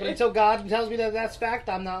man. great, but until God tells me that that's fact,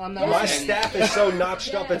 I'm not. My Yeah. staff is so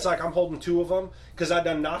notched up, Yeah. it's like I'm holding 2 of them because I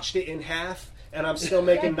done notched it in half, and I'm still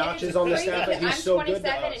making Yeah, notches it's on the crazy, staff, and because he's so I'm good to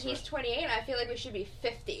 27 us. and he's 28, and I feel like we should be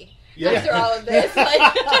 50 Yeah. after all of this.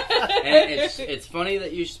 Like, And it's funny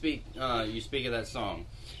that you speak of that song.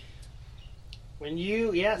 When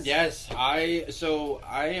you yes Yes, I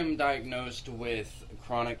am diagnosed with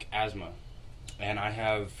chronic asthma, and I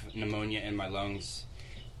have pneumonia in my lungs.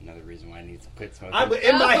 Another reason why I need to quit smoking.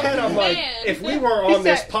 In my Oh, head, I'm like, man. if we were on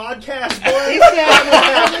this said- podcast, boy,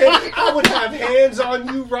 I would have hands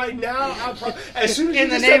on you right now. As soon as In you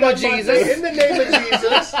the just name said of that, Jesus. in the name of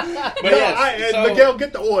Jesus. But No, yes, so- Miguel,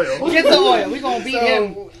 get the oil. Get the oil. We're gonna beat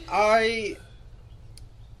him. So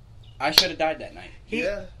I should have died that night. He,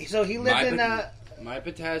 Yeah. So he lived in My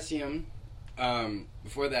potassium,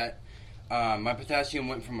 before that, my potassium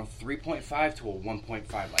went from a 3.5 to a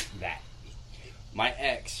 1.5, like that. My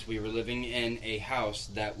ex, we were living in a house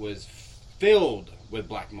that was filled with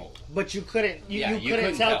black mold. but you couldn't. You you couldn't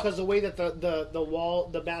couldn't tell tell. because the way that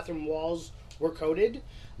the bathroom walls were coated.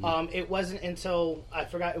 It wasn't until I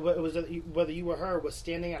forgot it was whether you or her was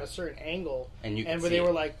standing at a certain angle, And you could where see they were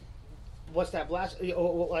it. like what's that blotch?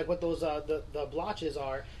 Like what those the blotches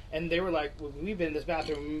are, and they were like, we've been in this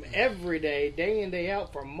bathroom every day in, day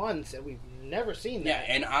out for months, and we've never seen that.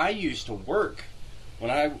 Yeah, and I used to work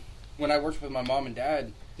when I worked with my mom and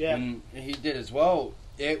dad. Yeah, and he did as well.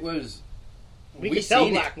 It was we could tell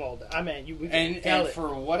black mold. I mean, we could tell and it.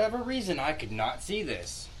 for whatever reason, I could not see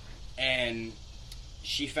this, and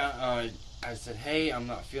she found. I said, "Hey, I'm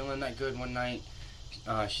not feeling that good one night."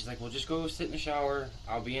 She's like, "Well, just go sit in the shower.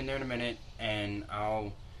 I'll be in there in a minute, and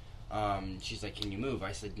I'll." She's like, "Can you move?"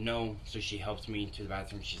 I said, "No." So she helped me to the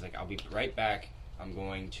bathroom. She's like, "I'll be right back. I'm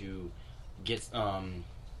going to get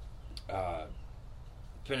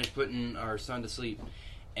finish putting our son to sleep."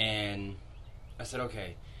 And I said,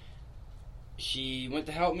 "Okay." She went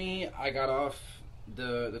to help me. I got off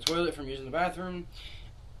the toilet from using the bathroom.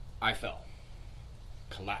 I fell,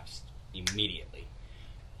 collapsed immediately.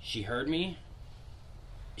 She heard me.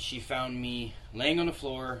 She found me laying on the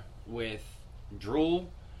floor with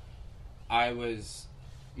drool. My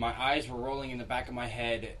eyes were rolling in the back of my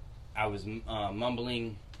head. I was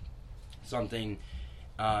mumbling something.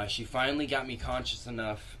 She finally got me conscious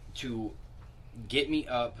enough to get me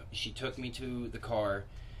up. She took me to the car,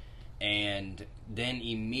 and then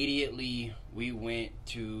immediately we went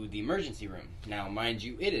to the emergency room. Now, mind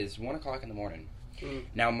you, it is 1 o'clock in the morning.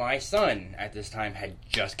 Now, my son at this time had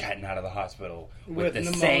just gotten out of the hospital with the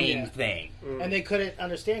pneumonia. same thing. And they couldn't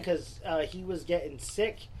understand because he was getting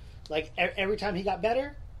sick. Like, every time he got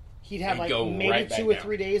better, he'd have, He'd like, go maybe right back 2 or down.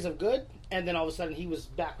 3 days of good, and then all of a sudden he was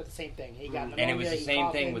back with the same thing. He got pneumonia, And it was the he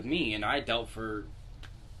same thing coughing. with me, and I dealt for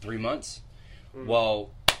 3 months.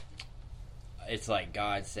 Well, it's like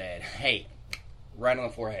God said, "Hey, right on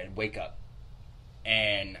the forehead, wake up."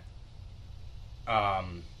 And I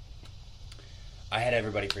had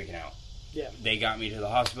everybody freaking out. Yeah. They got me to the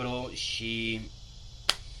hospital. She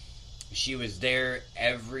was there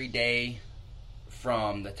every day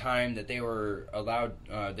from the time that they were allowed,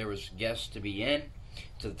 there was guests to be in,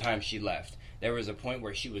 to the time she left. There was a point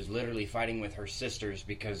where she was literally fighting with her sisters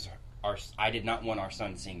because I did not want our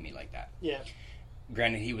son seeing me like that. Yeah.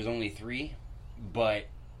 Granted, he was only 3, but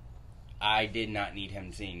I did not need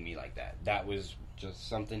him seeing me like that. That was just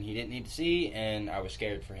something he didn't need to see, and I was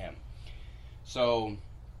scared for him. So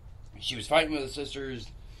she was fighting with the sisters,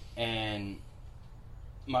 and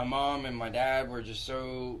my mom and my dad were just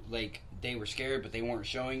so, like, they were scared, but they weren't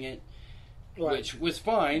showing it, Right. which was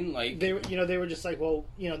fine. Like, They were just like, well,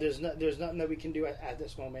 there's nothing that we can do at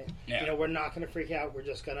this moment. Yeah. We're not going to freak out. We're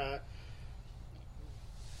just gonna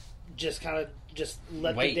just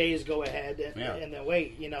let Wait. the days go ahead and then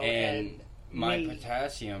wait. and my me-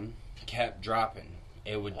 potassium kept dropping.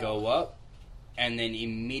 It would go up, and then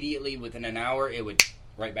immediately within an hour, it would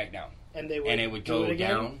right back down. and they And it would do go it again?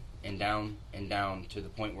 down and down and down to the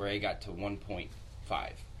point where it got to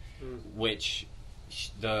 1.5, which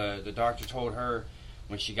the doctor told her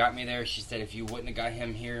when she got me there. She said if you wouldn't have got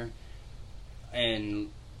him here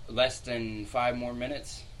in less than 5 more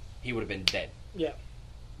minutes, he would have been dead. Yeah.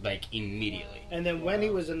 Like immediately. And then when he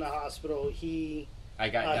was in the hospital, I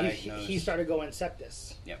got he diagnosed. started going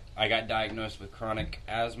septis. Yep, I got diagnosed with chronic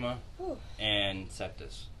asthma and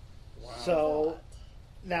sepsis. So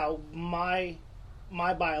now my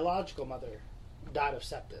biological mother died of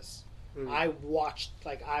septis. I watched,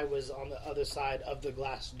 like, I was on the other side of the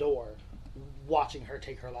glass door watching her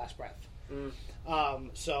take her last breath.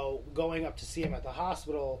 So going up to see him at the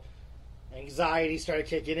hospital, anxiety started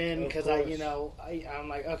kicking in because I'm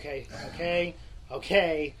like, okay.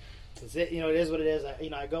 It's it, it is what it is.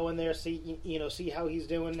 I go in there, see how he's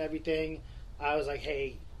doing and everything. I was like,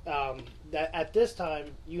 hey, that at this time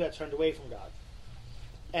you had turned away from God,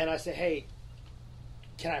 and I said, hey,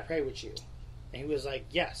 can I pray with you? And he was like,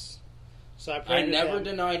 yes. So I prayed. I never with him.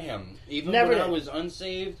 denied him, even Never when I did. was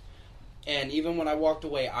unsaved, and even when I walked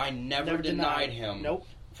away, I never denied him Nope.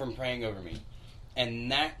 from praying over me.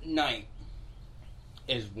 And that night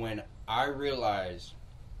is when I realized,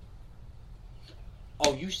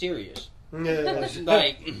 oh, you serious?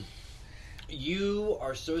 Like, you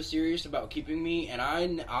are so serious about keeping me, and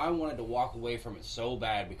I wanted to walk away from it so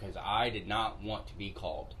bad because I did not want to be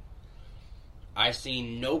called. I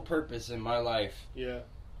seen no purpose in my life. Yeah.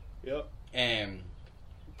 Yep. And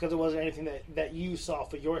because it wasn't anything that you saw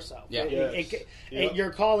for yourself. Yeah.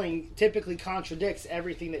 Your calling typically contradicts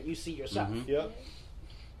everything that you see yourself. Yep.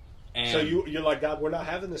 And So you're like, God, we're not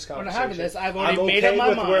having this We're not conversation. having this. I've already I'm made okay up my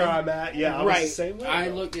with mind. where I'm at. Yeah, I was Right. the same way. I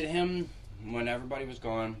bro. looked at him when everybody was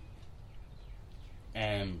gone,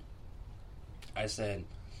 and I said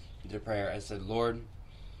the prayer. I said, Lord,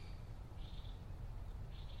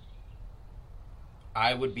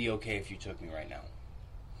 I would be okay if you took me right now.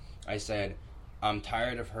 I said, I'm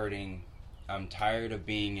tired of hurting. I'm tired of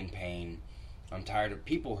being in pain. I'm tired of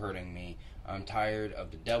people hurting me. I'm tired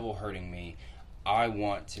of the devil hurting me. I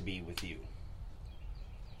want to be with you.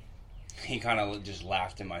 He kind of just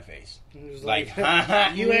laughed in my face. He was like you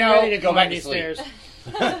ain't no, ready to go go back down to these sleep.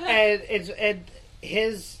 stairs. and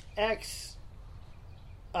his ex,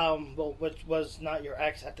 which was not your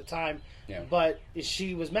ex at the time, Yeah. but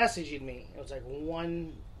she was messaging me. It was like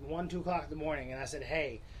 2 o'clock in the morning, and I said,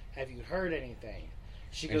 "Hey, have you heard anything?"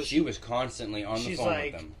 She And goes, she was constantly on the she's phone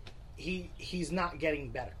like, with him. He's not getting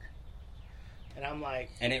better. And I'm like,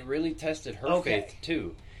 And it really tested her Okay. faith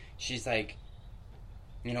too. She's like,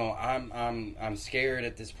 you know, I'm scared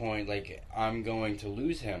at this point. Like, I'm going to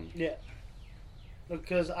lose him. yeah,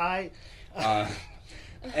 because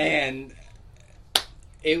And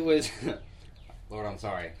it was, Lord, I'm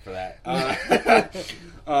sorry for that.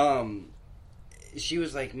 She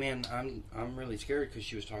was like, man, I'm really scared, because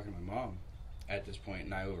she was talking to my mom at this point,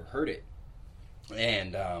 and I overheard it.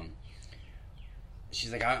 And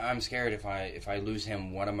she's like, I'm scared if I lose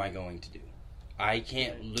him, what am I going to do? I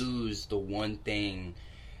can't lose the one thing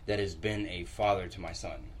that has been a father to my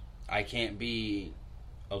son. I can't be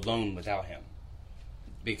alone without him,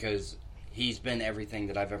 because he's been everything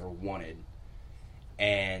that I've ever wanted.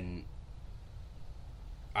 And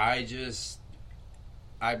I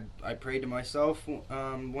prayed to myself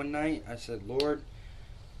one night. I said, Lord,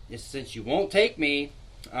 since you won't take me,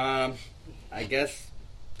 I guess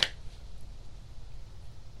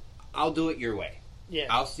I'll do it your way. yeah,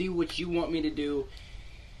 I'll see what you want me to do.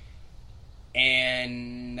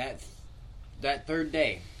 And that third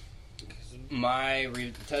day, my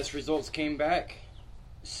test results came back,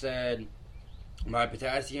 said my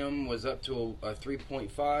potassium was up to a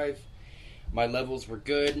 3.5. My levels were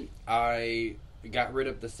good. I got rid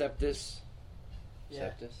of the septus.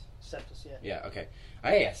 Yeah. Septus? yeah. Yeah, okay.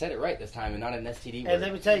 Hey, I said it right this time and not an STD word. And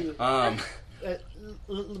let me tell you, Um, but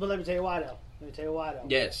let me tell you why though.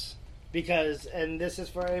 yes. Because, and this is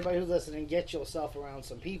for everybody who's listening, get yourself around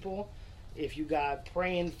some people. If you got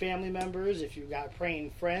praying family members, if you got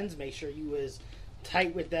praying friends, make sure you was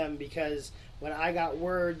tight with them, because when I got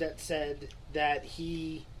word that said that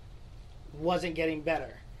he wasn't getting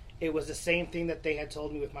better, it was the same thing that they had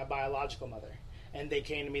told me with my biological mother. And they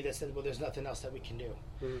came to me, they said, well, there's nothing else that we can do.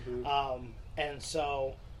 Mm-hmm. And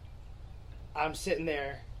so I'm sitting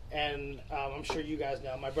there, and I'm sure you guys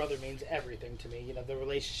know, my brother means everything to me. You know, the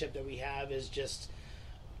relationship that we have is just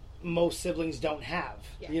most siblings don't have.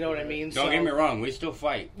 Yeah. You know what I mean? Don't get me wrong, we still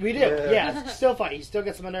fight. We do, yeah. Still fight. He still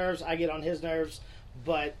gets on my nerves. I get on his nerves,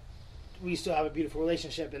 but we still have a beautiful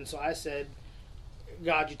relationship. And so I said,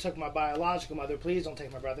 God, you took my biological mother. Please don't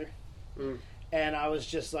take my brother. Mm. And I was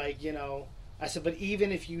just like, you know, I said, but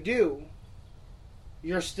even if you do,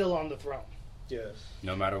 you're still on the throne. Yes.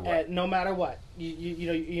 No matter what. No matter what,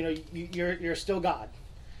 you're still God.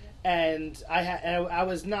 And I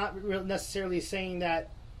was not necessarily saying that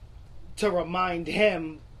to remind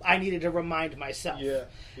him. I needed to remind myself. Yeah.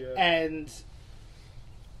 And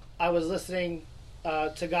I was listening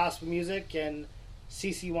to gospel music, and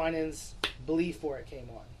CeCe Winans' "Believe For It" came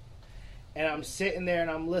on, and I'm sitting there and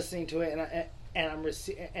I'm listening to it, and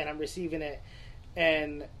I'm receiving it.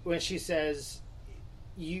 And when she says,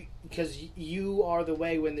 because you are the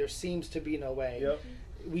way when there seems to be no way. Yep.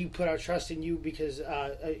 We put our trust in you because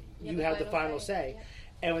you have the final say. Yep.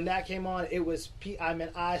 And when that came on, it was.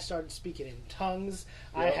 I started speaking in tongues.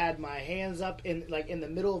 Yep. I had my hands up in the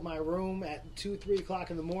middle of my room at 2-3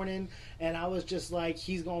 o'clock in the morning, and I was just like,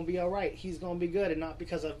 "He's gonna be all right. He's gonna be good," and not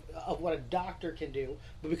because of what a doctor can do,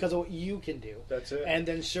 but because of what you can do. That's it. And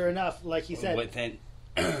then, sure enough, like he said, Within,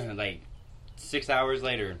 like 6 hours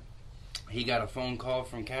later, he got a phone call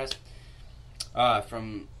from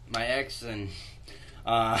from my ex, and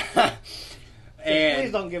and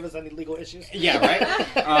please don't give us any legal issues. yeah,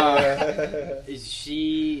 right.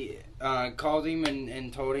 She called him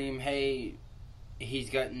and told him, hey, he's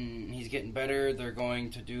getting better. They're going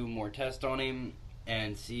to do more tests on him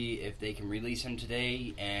and see if they can release him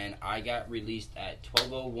today. And I got released at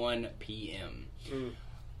 12:01 p.m.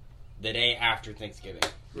 The day after Thanksgiving.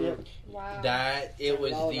 Yeah. Wow. That it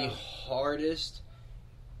was All the about. hardest.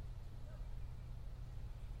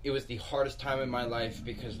 It was the hardest time in my life,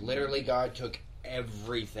 because literally God took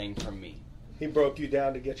everything from me. He broke you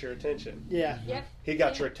down to get your attention. Yeah. Yep. He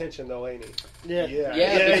got your attention though, ain't he? Yeah.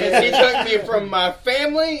 Yeah, because he took me from my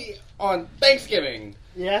family on Thanksgiving.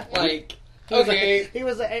 Yeah. Like, He was okay.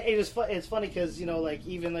 like, it's funny because, you know, like,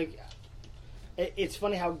 even like, it's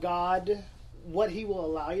funny how God, what he will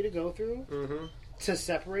allow you to go through, Mm-hmm. to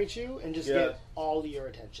separate you and just Yeah. get all your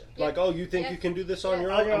attention. Like, oh, you think you can do this on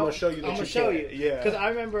your own? I'm gonna show you that I'm gonna you show can. you. Yeah. Because I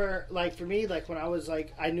remember, like, for me, like, when I was,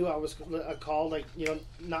 like, I knew I was called, like, you know,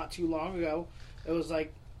 not too long ago. It was,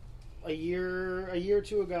 like, a year or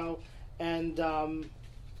two ago. And,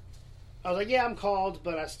 I was like, yeah, I'm called,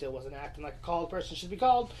 but I still wasn't acting like a called person should be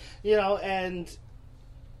called, you know, and,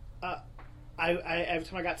 I every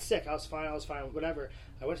time I got sick, I was fine, whatever.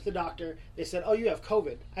 I went to the doctor. They said, oh, you have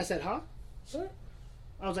COVID. I said, huh? What?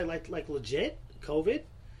 I was like legit COVID?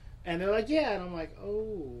 And they're like, yeah. And I'm like,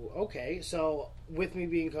 oh, okay. So with me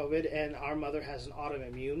being COVID, and our mother has an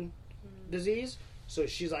autoimmune disease, so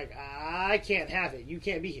she's like, I can't have it. You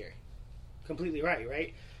can't be here. Completely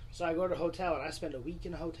right? So I go to a hotel, and I spend a week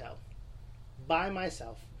in a hotel by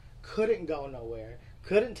myself. Couldn't go nowhere.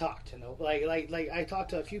 Couldn't talk to nobody. Like I talked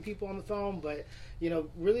to a few people on the phone, but, you know,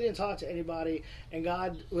 really didn't talk to anybody. And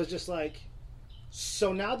God was just like,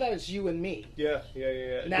 so now that it's you and me. Yeah.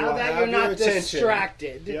 Now that you're not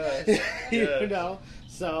distracted. Yes. You know?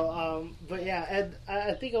 So, but yeah, and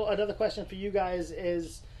I think another question for you guys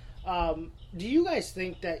is, do you guys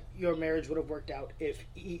think that your marriage would have worked out if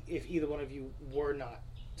either one of you were not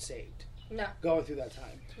saved? No. Going through that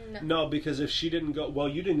time? No, because if she didn't go, well,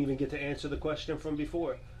 you didn't even get to answer the question from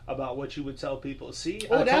before about what you would tell people. See?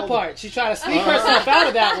 Oh, that part. She's trying to sneak herself out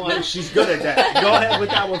of that one. She's good at that. Go ahead with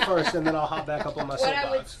that one first, and then I'll hop back up on my What soapbox. I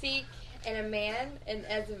would seek in a man, and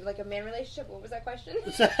as like a man relationship, what was that question?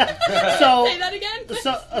 So, Say that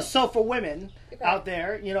again. So for women Okay. out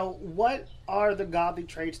there, you know, what are the godly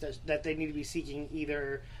traits that they need to be seeking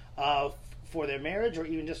either for their marriage or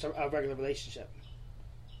even just a regular relationship?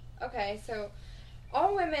 Okay, so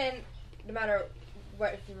all women, no matter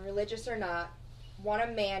what, if you're religious or not, want a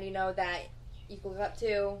man, you know, that you can look up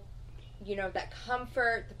to, you know, that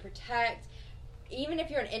comfort, the protect. Even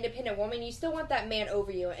if you're an independent woman, you still want that man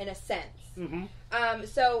over you in a sense. Mm-hmm.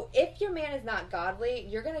 So if your man is not godly,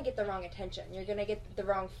 you're going to get the wrong attention. You're going to get the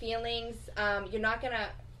wrong feelings. You're not going to...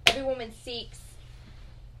 Every woman seeks,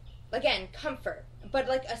 again, comfort. But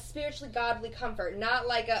like a spiritually godly comfort. Not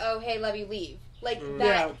like a, oh, hey, love you, leave. Like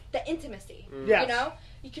that, the intimacy. Yes. You know?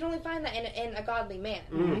 You can only find that in a godly man.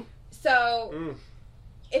 Mm-hmm. So...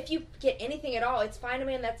 If you get anything at all, it's find a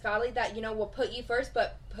man that's godly that, you know, will put you first,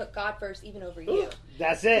 but put God first even over you.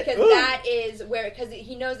 That's it. Because that is where, because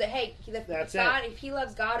he knows that, hey, if he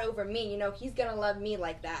loves God over me, you know, he's going to love me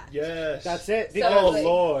like that. Yes. That's it. Oh,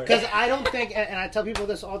 Lord. Because I don't think, and I tell people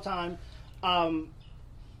this all the time,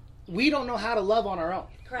 we don't know how to love on our own.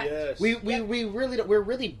 Correct. Yes. We really don't, we're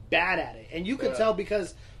really bad at it. And you can tell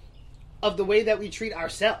because of the way that we treat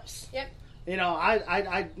ourselves. Yep. You know,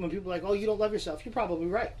 I when people are like, oh, you don't love yourself, you're probably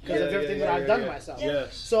right because of everything that I've done to myself.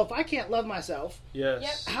 Yes. So if I can't love myself,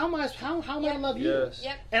 Yes. how am I to love you? Yes.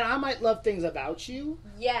 Yep. And I might love things about you.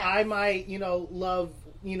 Yeah. I might, you know, love,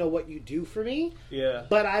 you know, what you do for me. Yeah.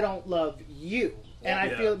 But I don't love you. And I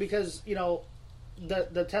Yeah. feel because, you know,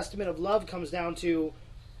 the testament of love comes down to,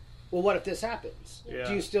 well, what if this happens? Yeah.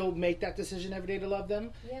 Do you still make that decision every day to love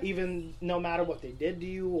them? Yeah. Even no matter what they did to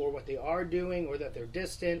you or what they are doing or that they're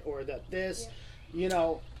distant or that this, you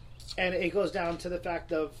know, and it goes down to the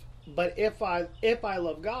fact of, but if I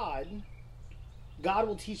love God, God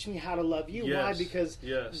will teach me how to love you. Yes. Why? Because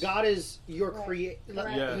God is your creator.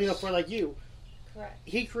 Correct. You know, for like you, Correct.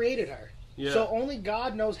 He created her. Yeah. So only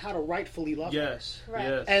God knows how to rightfully love her. Yes. Correct.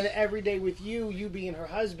 Yes. And every day with you being her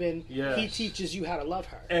husband, Yes. He teaches you how to love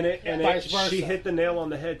her. And Vice versa. she hit the nail on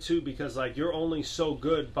the head too, because like you're only so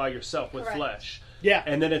good by yourself with Correct. flesh. Yeah.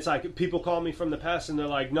 And then it's like people call me from the past and they're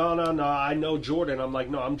like, no, I know Jordan. I'm like,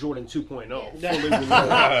 no, I'm Jordan 2.0. Yeah. Fully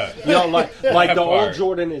renewed. You know, like the old part.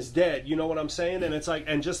 Jordan is dead. You know what I'm saying? And it's like,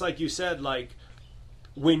 and just like you said, like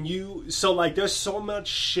when you, so like there's so much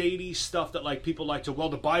shady stuff that like people like to, well,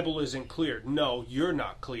 the Bible isn't clear. No, you're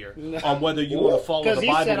not clear on whether you want to follow the Bible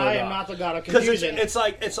Because He said, or I not. am not the God of Because confusion. it's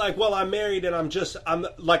like, well, I'm married and I'm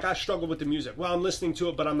like, I struggle with the music. Well, I'm listening to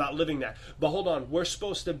it, but I'm not living that. But hold on, we're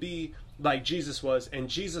supposed to be like Jesus was, and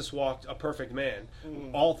Jesus walked a perfect man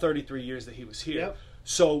all 33 years that He was here. Yep.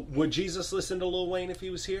 So would Jesus listen to Lil Wayne if He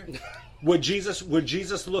was here? Would Jesus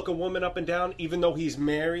look a woman up and down even though He's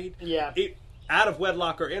married? Yeah. Out of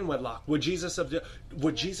wedlock or in wedlock, would Jesus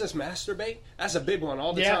masturbate? That's a big one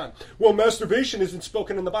all the time. Well, masturbation isn't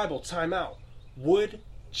spoken in the Bible. Time out. Would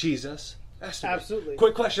Jesus masturbate? Absolutely.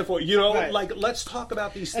 Quick question for you. You know, Right. like let's talk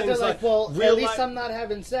about these And things. they're like, well, real at least life- I'm not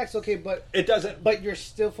having sex. Okay, but It doesn't. but you're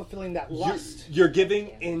still fulfilling that lust. You're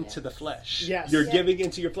giving into the flesh. Yes. You're Yeah. giving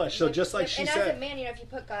into your flesh. So just like and she as said. a man, you know, if you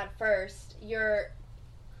put God first, you'll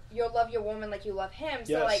love your woman like you love Him.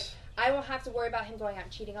 So Yes. like, I won't have to worry about him going out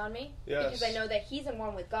and cheating on me Yes. because I know that he's in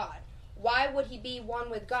one with God. why would he be one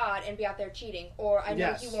with God and be out there cheating? Or I know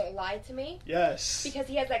Yes. he won't lie to me. Yes. Because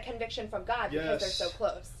he has that conviction from God because they're so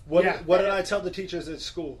close. What did I tell the teachers at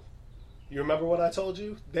school? You remember what I told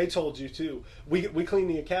you? They told you too. We clean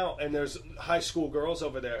the account, and there's high school girls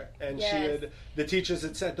over there, and the teachers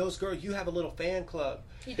had said, "Those girls, you have a little fan club.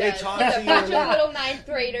 He They does. talk He's to a you." bunch of little ninth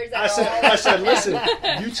graders. I said, listen,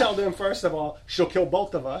 you tell them first of all, she'll kill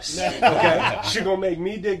both of us. Okay, she's gonna make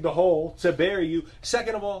me dig the hole to bury you.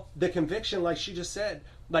 Second of all, the conviction, like she just said,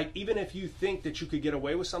 like even if you think that you could get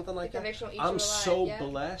away with something like that, I'm so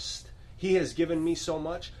blessed. He has given me so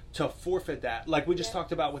much to forfeit that. Like we just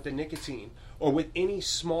talked about with the nicotine or with any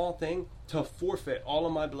small thing, to forfeit all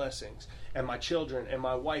of my blessings and my children and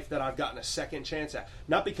my wife that I've gotten a second chance at.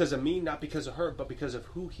 Not because of me, not because of her, but because of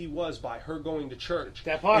who he was by her going to church.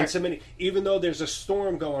 That part. And submitting. Even though there's a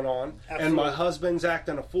storm going on and my husband's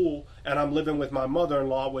acting a fool and I'm living with my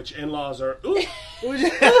mother-in-law, which in-laws are, ooh. Praise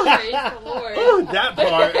the Lord. Ooh, that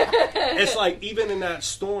part. It's like even in that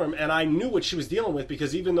storm, and I knew what she was dealing with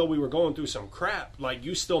because even though we were going through some crap, like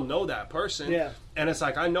you still know that person. Yeah. And it's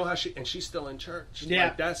like I know how she's still in church.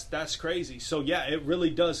 Yeah. Like that's crazy. So yeah, it really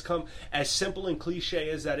does come as simple and cliche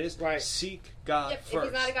as that is. Right. Seek God If first.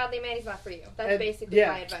 he's not a godly man, he's not for you. That's basically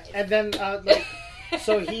my advice. And then like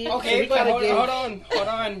so he Okay, so he but gave, hold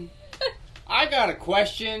on. I got a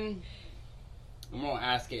question. I'm gonna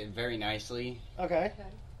ask it very nicely. Okay.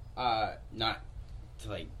 Not to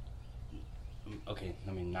like. Okay,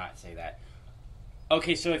 let me not say that.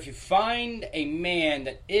 Okay, so if you find a man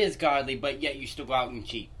that is godly, but yet you still go out and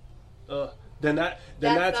cheat, then that's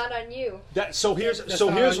not on you.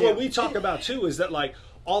 Here's what we talk about too is that like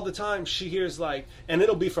all the time she hears like, and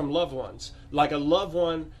it'll be from loved ones, like a loved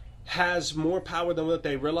one has more power than what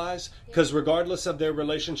they realize because regardless of their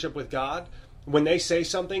relationship with God, when they say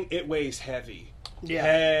something, it weighs heavy. Yeah.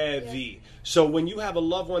 Heavy. So when you have a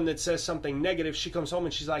loved one that says something negative, she comes home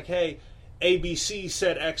and she's like, hey, ABC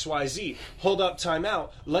said XYZ. Hold up, time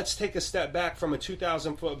out. Let's take a step back from a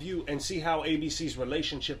 2,000-foot view and see how ABC's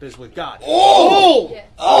relationship is with God. Oh,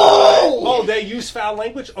 they use foul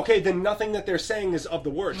language? Okay, then nothing that they're saying is of the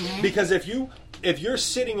word. Mm-hmm. Because if you're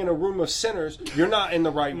sitting in a room of sinners, you're not in the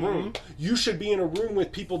right room. You should be in a room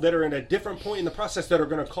with people that are in a different point in the process that are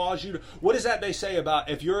going to cause you to... What is that they say about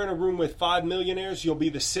if you're in a room with 5 millionaires, you'll be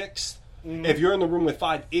the 6th? Mm-hmm. If you're in the room with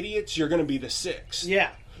 5 idiots, you're going to be the 6th. Yeah.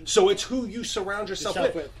 So it's who you surround yourself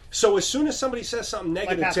with. So as soon as somebody says something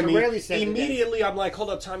negative to me, immediately I'm like, hold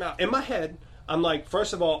up, time out. In my head, I'm like,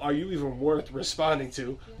 first of all, are you even worth responding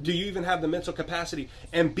to? Do you even have the mental capacity?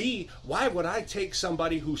 And B, why would I take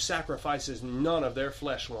somebody who sacrifices none of their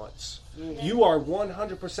flesh wants? Mm-hmm. You are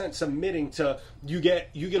 100% submitting to, you get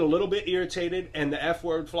a little bit irritated and the F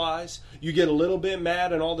word flies. You get a little bit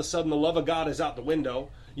mad and all of a sudden the love of God is out the window.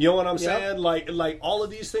 You know what I'm saying? Like all of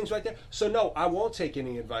these things right there. So no, I won't take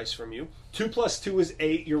any advice from you. 2 + 2 is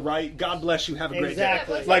 8. You're right. God bless you. Have a great day.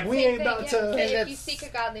 Like we ain't about to. If you seek a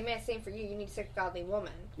godly man, same for you. You need to seek a godly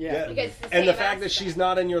woman. Yeah. Because the fact that she's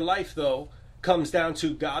not in your life though comes down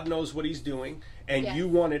to God knows what He's doing, and you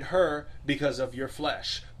wanted her because of your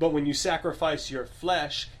flesh. But when you sacrifice your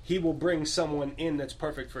flesh, He will bring someone in that's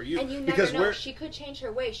perfect for you. And you never know. She could change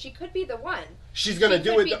her ways. She could be the one. She's gonna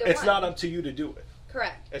do it. It's not up to you to do it.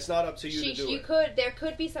 Correct. It's not up to you to do it. There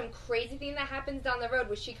could be some crazy thing that happens down the road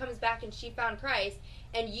where she comes back and she found Christ,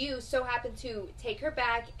 and you so happen to take her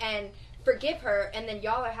back and forgive her, and then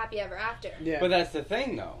y'all are happy ever after. Yeah. But that's the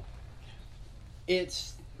thing, though.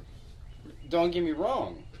 It's, don't get me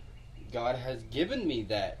wrong, God has given me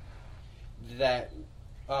that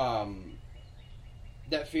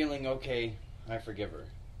feeling. Okay, I forgive her.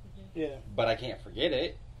 Yeah. But I can't forget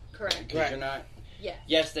it. Correct. Because you're not. Yeah.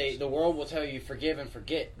 Yes, the world will tell you forgive and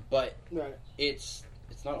forget, but it's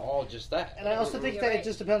not all just that. And I also think that it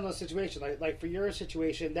just depends on the situation. Like for your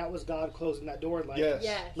situation, that was God closing that door. Like,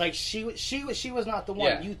 like she was not the one.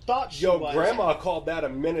 Yeah. You thought she was. Grandma called that a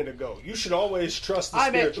minute ago. You should always trust the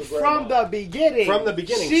spiritual grandma. From the beginning. From the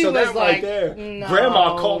beginning. She so was that like, right there, no.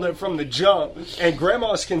 Grandma called it from the jump, and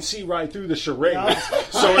grandmas can see right through the charade.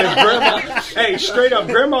 So if Grandma, hey, straight up,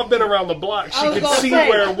 Grandma been around the block. She can see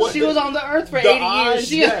she was on the earth for 80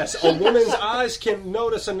 years. Yes, a woman's eyes can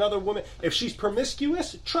notice another woman. If she's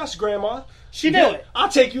promiscuous, trust Grandma. She knew it. I'll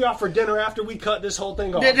take you out for dinner after we cut this whole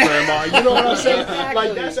thing off, Grandma. You know what I'm saying?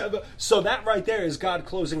 Exactly. Like so that right there is God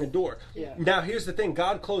closing a door. Yeah. Now here's the thing: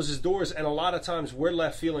 God closes doors, and a lot of times we're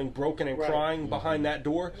left feeling broken and crying behind that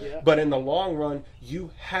door. Yeah. But in the long run,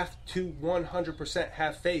 you have to 100%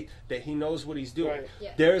 have faith that He knows what He's doing. Right.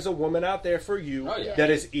 Yeah. There's a woman out there for you that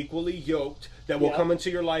is equally yoked, that will come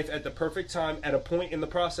into your life at the perfect time, at a point in the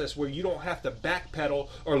process where you don't have to backpedal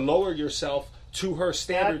or lower yourself to her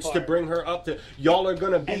standards to bring her up to. Y'all are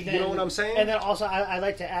gonna be. Then, you know what I'm saying? And then also, I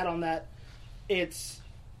like to add on that, it's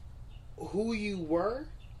who you were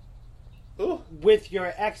with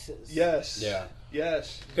your exes. Yes. Yeah.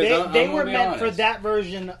 Yes. They were meant for that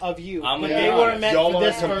version of you. I'm but gonna they be weren't meant Y'all for are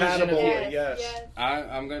this version of compatible. you. Yes.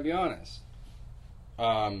 I'm going to be honest.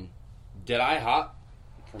 Did I hop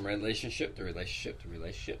from relationship to relationship to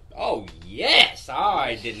relationship? Oh, yes.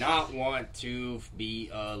 I did not want to be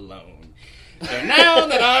alone. So now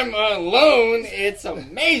that I'm alone, it's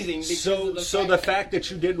amazing. So the fact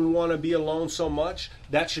that you didn't want to be alone so much,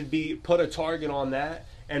 that should be put a target on that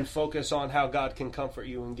and focus on how God can comfort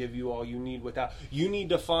you and give you all you need without. You need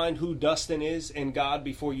to find who Dustin is in God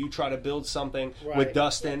before you try to build something with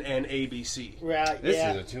Dustin and ABC. Right. This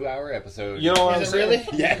is a 2-hour episode. You know what I'm saying? Really?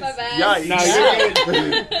 Yes. My bad.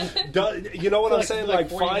 No, you know what I'm saying? Like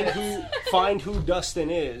find who Dustin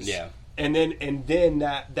is. Yeah. And then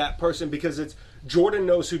that person, because it's Jordan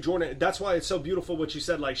knows who Jordan. That's why it's so beautiful what you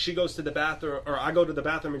said. Like she goes to the bathroom, or I go to the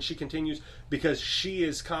bathroom, and she continues because she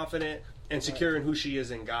is confident and secure in who she is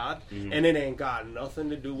in God, and it ain't got nothing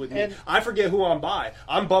to do with me. I forget who I'm by.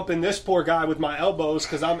 I'm bumping this poor guy with my elbows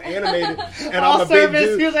because I'm animated and I'm a big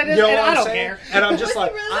dude. You know what I'm saying? Care. And I'm just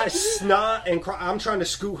like, I snot and cry. I'm trying to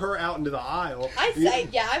scoot her out into the aisle. I'm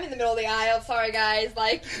in the middle of the aisle. Sorry, guys.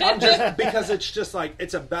 Like, I'm just because it's just like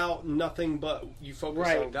it's about nothing but you focus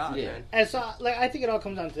on God. Yeah. Man. And so, like, I think it all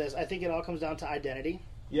comes down to this. I think it all comes down to identity.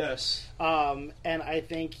 Yes. And I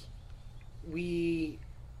think we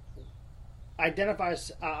identify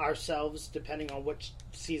ourselves depending on which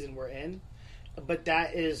season we're in, but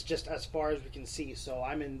that is just as far as we can see. So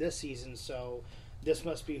I'm in this season, so this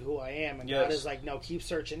must be who I am. And God is like, no, keep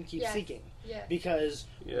searching, keep seeking, because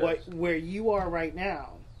where you are right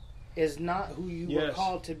now is not who you were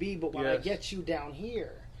called to be. But when I get you down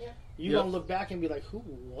here, you're gonna look back and be like, who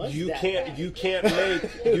was that? You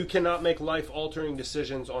cannot make life altering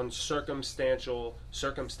decisions on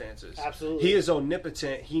circumstances. Absolutely. He is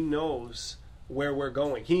omnipotent. He knows where we're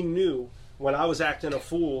going. He knew when I was acting a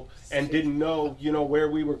fool and didn't know, where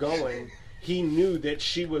we were going. He knew that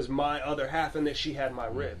she was my other half and that she had my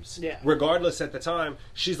ribs. Yeah. Regardless, at the time,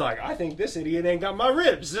 she's like, I think this idiot ain't got my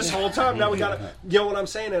ribs this whole time. Now we gotta, you know what I'm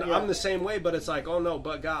saying? And I'm the same way, but it's like, oh no,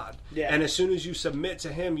 but God. Yeah. And as soon as you submit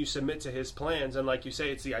to Him, you submit to His plans. And like you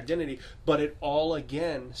say, it's the identity. But it all,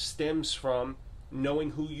 again, stems from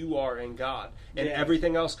knowing who you are in God. And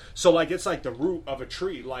everything else. So like, it's like the root of a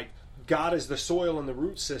tree. Like, God is the soil and the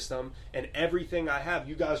root system, and everything I have,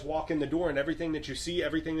 you guys walk in the door, and everything that you see,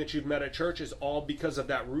 everything that you've met at church is all because of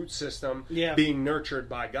that root system being nurtured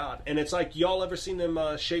by God. And it's like, y'all ever seen them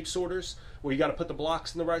shape sorters where you got to put the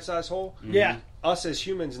blocks in the right size hole? Yeah. Us as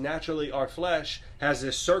humans, naturally, our flesh has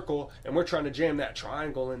this circle, and we're trying to jam that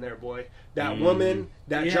triangle in there, boy. That woman,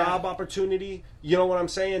 that job opportunity, you know what I'm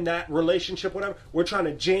saying? That relationship, whatever. We're trying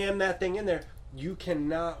to jam that thing in there. You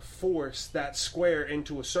cannot force that square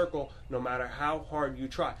into a circle no matter how hard you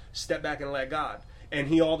try. Step back and let God. And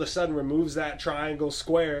He all of a sudden removes that triangle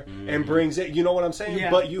square and brings it. You know what I'm saying? Yeah.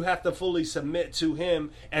 But you have to fully submit to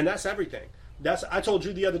Him. And that's everything. I told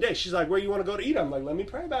you the other day, she's like, where you want to go to eat? I'm like, let me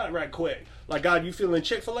pray about it right quick. Like, God, you feeling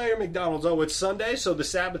Chick-fil-A or McDonald's? Oh, it's Sunday, so the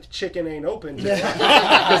Sabbath chicken ain't open.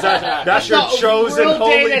 Because that's your chosen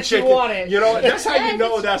holy chicken. You know, that's how you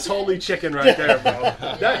know that's holy chicken right there, bro.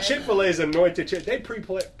 That Chick-fil-A is anointed chicken. They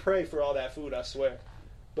pray for all that food, I swear.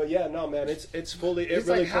 But yeah, no, man, it's fully. It's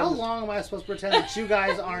really like, how long am I supposed to pretend that you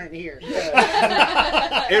guys aren't here?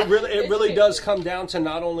 It really does come down to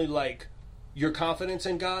not only like your confidence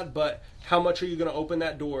in God, but how much are you going to open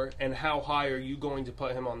that door, and how high are you going to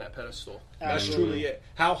put Him on that pedestal? That's truly it.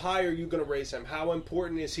 How high are you going to raise Him? How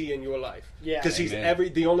important is He in your life? Yeah, because He's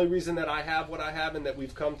the only reason that I have what I have and that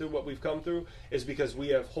we've come through what we've come through is because we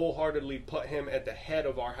have wholeheartedly put Him at the head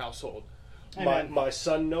of our household. My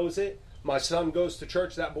son knows it. My son goes to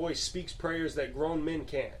church. That boy speaks prayers that grown men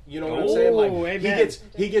can't. You know what I'm saying? Like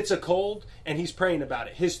he gets a cold and he's praying about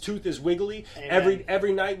it. His tooth is wiggly.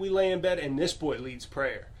 Every night we lay in bed and this boy leads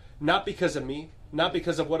prayer. Not because of me, not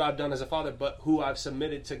because of what I've done as a father, but who I've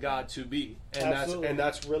submitted to God to be. And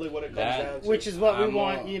that's really what it comes down to. Which is what we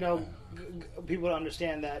want, people to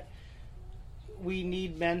understand, that we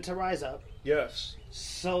need men to rise up. Yes.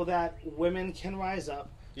 So that women can rise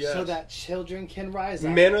up. Yes. So that children can rise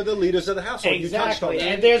up. Men are the leaders of the household. Exactly. You touched on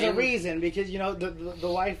that. And there's a reason, because the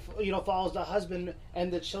wife follows the husband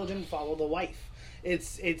and the children follow the wife.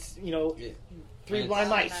 It's three blind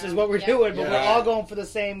mice is what we're doing, but we're all going for the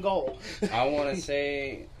same goal. I want to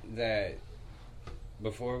say that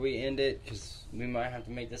before we end it, because we might have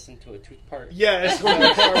to make this into a two-part. Yeah, it's going to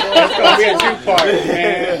be a two-part.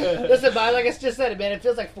 Man. Listen, but like I just said, man, it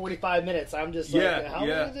feels like 45 minutes. I'm just like, how long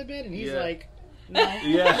has it been? And he's like, no.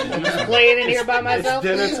 Yeah. I'm just playing in here by myself.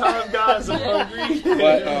 It's dinner time, guys. I'm hungry.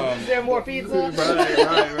 But, is there more pizza?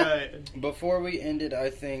 Right. Before we end it, I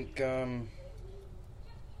think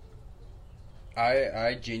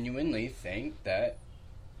I genuinely think that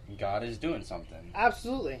God is doing something.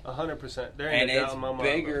 Absolutely. 100%. And it's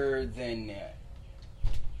bigger than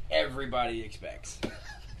everybody expects.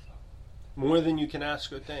 More than you can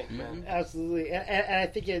ask or think, man. Absolutely. And I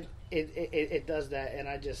think it does that. And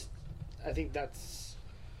I think it's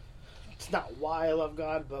not why I love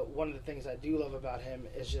God, but one of the things I do love about him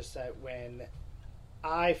is just that when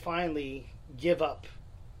I finally give up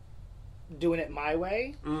doing it my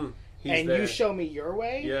way, and you show me your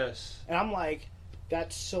way, yes, and I'm like,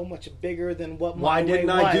 that's so much bigger than what my why way didn't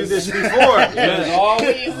was. I do this before? Yes.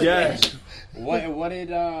 Always. Yes. What did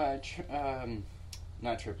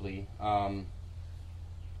not Tripoli,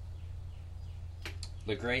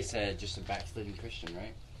 LeGray said, just a backslidden Christian,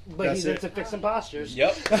 right? But he's into fixing postures.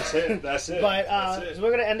 Yep. That's it. But That's it. so we're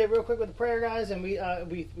gonna end it real quick with a prayer, guys, and we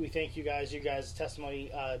thank you guys. You guys'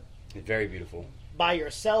 testimony, very beautiful. By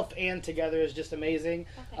yourself and together is just amazing.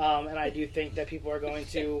 And I do think that people are going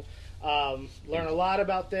to learn a lot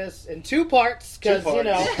about this in two parts, because you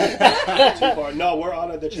know. Two part. No, we're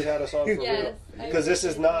honored that you had us on for real. Because this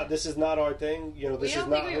is not our thing. You know, this is not.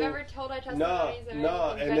 We don't think we've ever told our testimonies.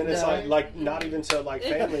 No, and then it's like not even to like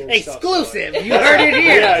family and exclusive. Stuff, so. You heard it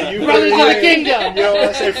here. Yeah, you Brothers of the Kingdom. You know what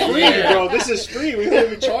I say? Free, bro. This is free. We don't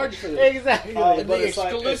even charge for this. Exactly. But the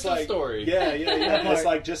it's like story. Yeah. It's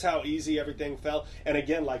like just how easy everything felt, and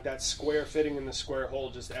again, like that square fitting in the square hole.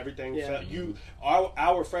 Just everything felt.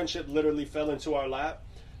 Our friendship literally fell into our lap.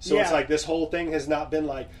 So it's like this whole thing has not been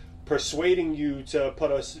like persuading you to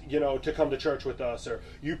put us, to come to church with us, or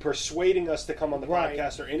you persuading us to come on the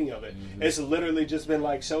podcast, or any of it. Mm-hmm. It's literally just been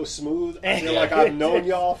like so smooth. I feel like I've known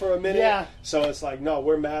y'all for a minute. Yeah. So it's like, no,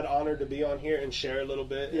 we're mad honored to be on here and share a little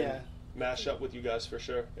bit. Yeah. And mash up with you guys for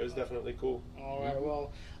sure. It was definitely cool. All right.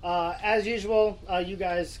 Well, as usual, you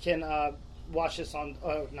guys can watch this on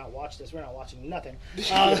not watch this, we're not watching nothing,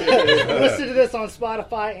 listen to this on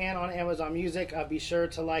Spotify and on Amazon Music. Be sure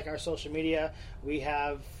to like our social media. We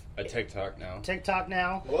have a TikTok now, and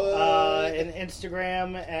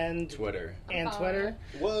Instagram and Twitter.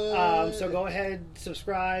 What? So go ahead,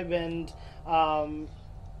 subscribe, and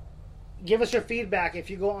give us your feedback. If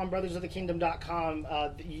you go on brothersofthekingdom.com,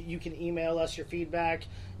 you can email us your feedback.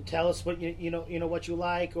 Tell us what you know what you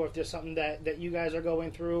like, or if there's something that you guys are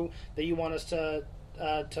going through that you want us to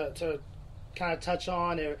kind of touch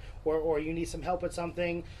on, or you need some help with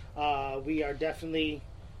something. We are definitely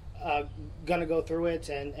gonna go through it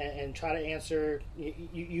and try to answer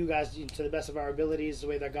you guys to the best of our abilities, the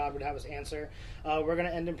way that God would have us answer. We're gonna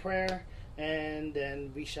end in prayer, and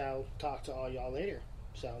then we shall talk to all y'all later.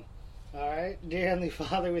 So. All right. Dear Heavenly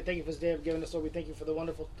Father, we thank you for this day of giving us, Lord. We thank you for the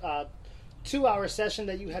wonderful 2-hour session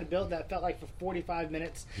that you had built that felt like for 45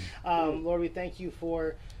 minutes. Lord, we thank you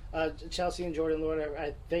for Chelsea and Jordan. Lord,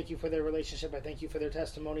 I thank you for their relationship. I thank you for their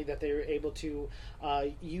testimony, that they were able to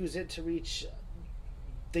use it to reach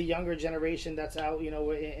the younger generation that's out,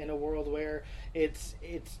 in a world where it's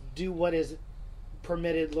do what is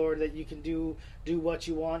permitted, Lord, that you can do what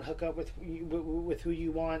you want, hook up with who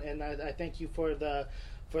you want. And I thank you for the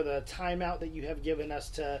timeout that you have given us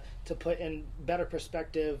to put in better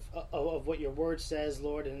perspective of what your word says,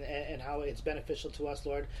 Lord, and how it's beneficial to us,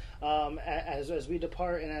 Lord. As we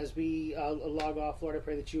depart and as we log off, Lord, I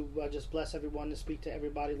pray that you just bless everyone and speak to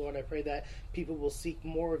everybody, Lord. I pray that people will seek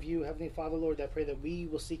more of you, Heavenly Father, Lord. I pray that we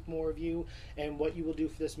will seek more of you and what you will do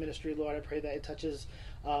for this ministry, Lord. I pray that it touches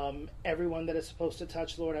everyone that it's supposed to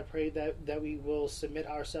touch, Lord. I pray that we will submit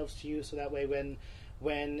ourselves to you, so that way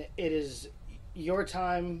when it is your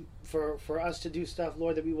time for us to do stuff,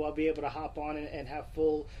 Lord, that we will be able to hop on and have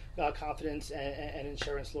full confidence and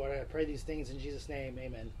insurance, Lord. I pray these things in Jesus' name.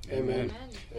 Amen. Amen.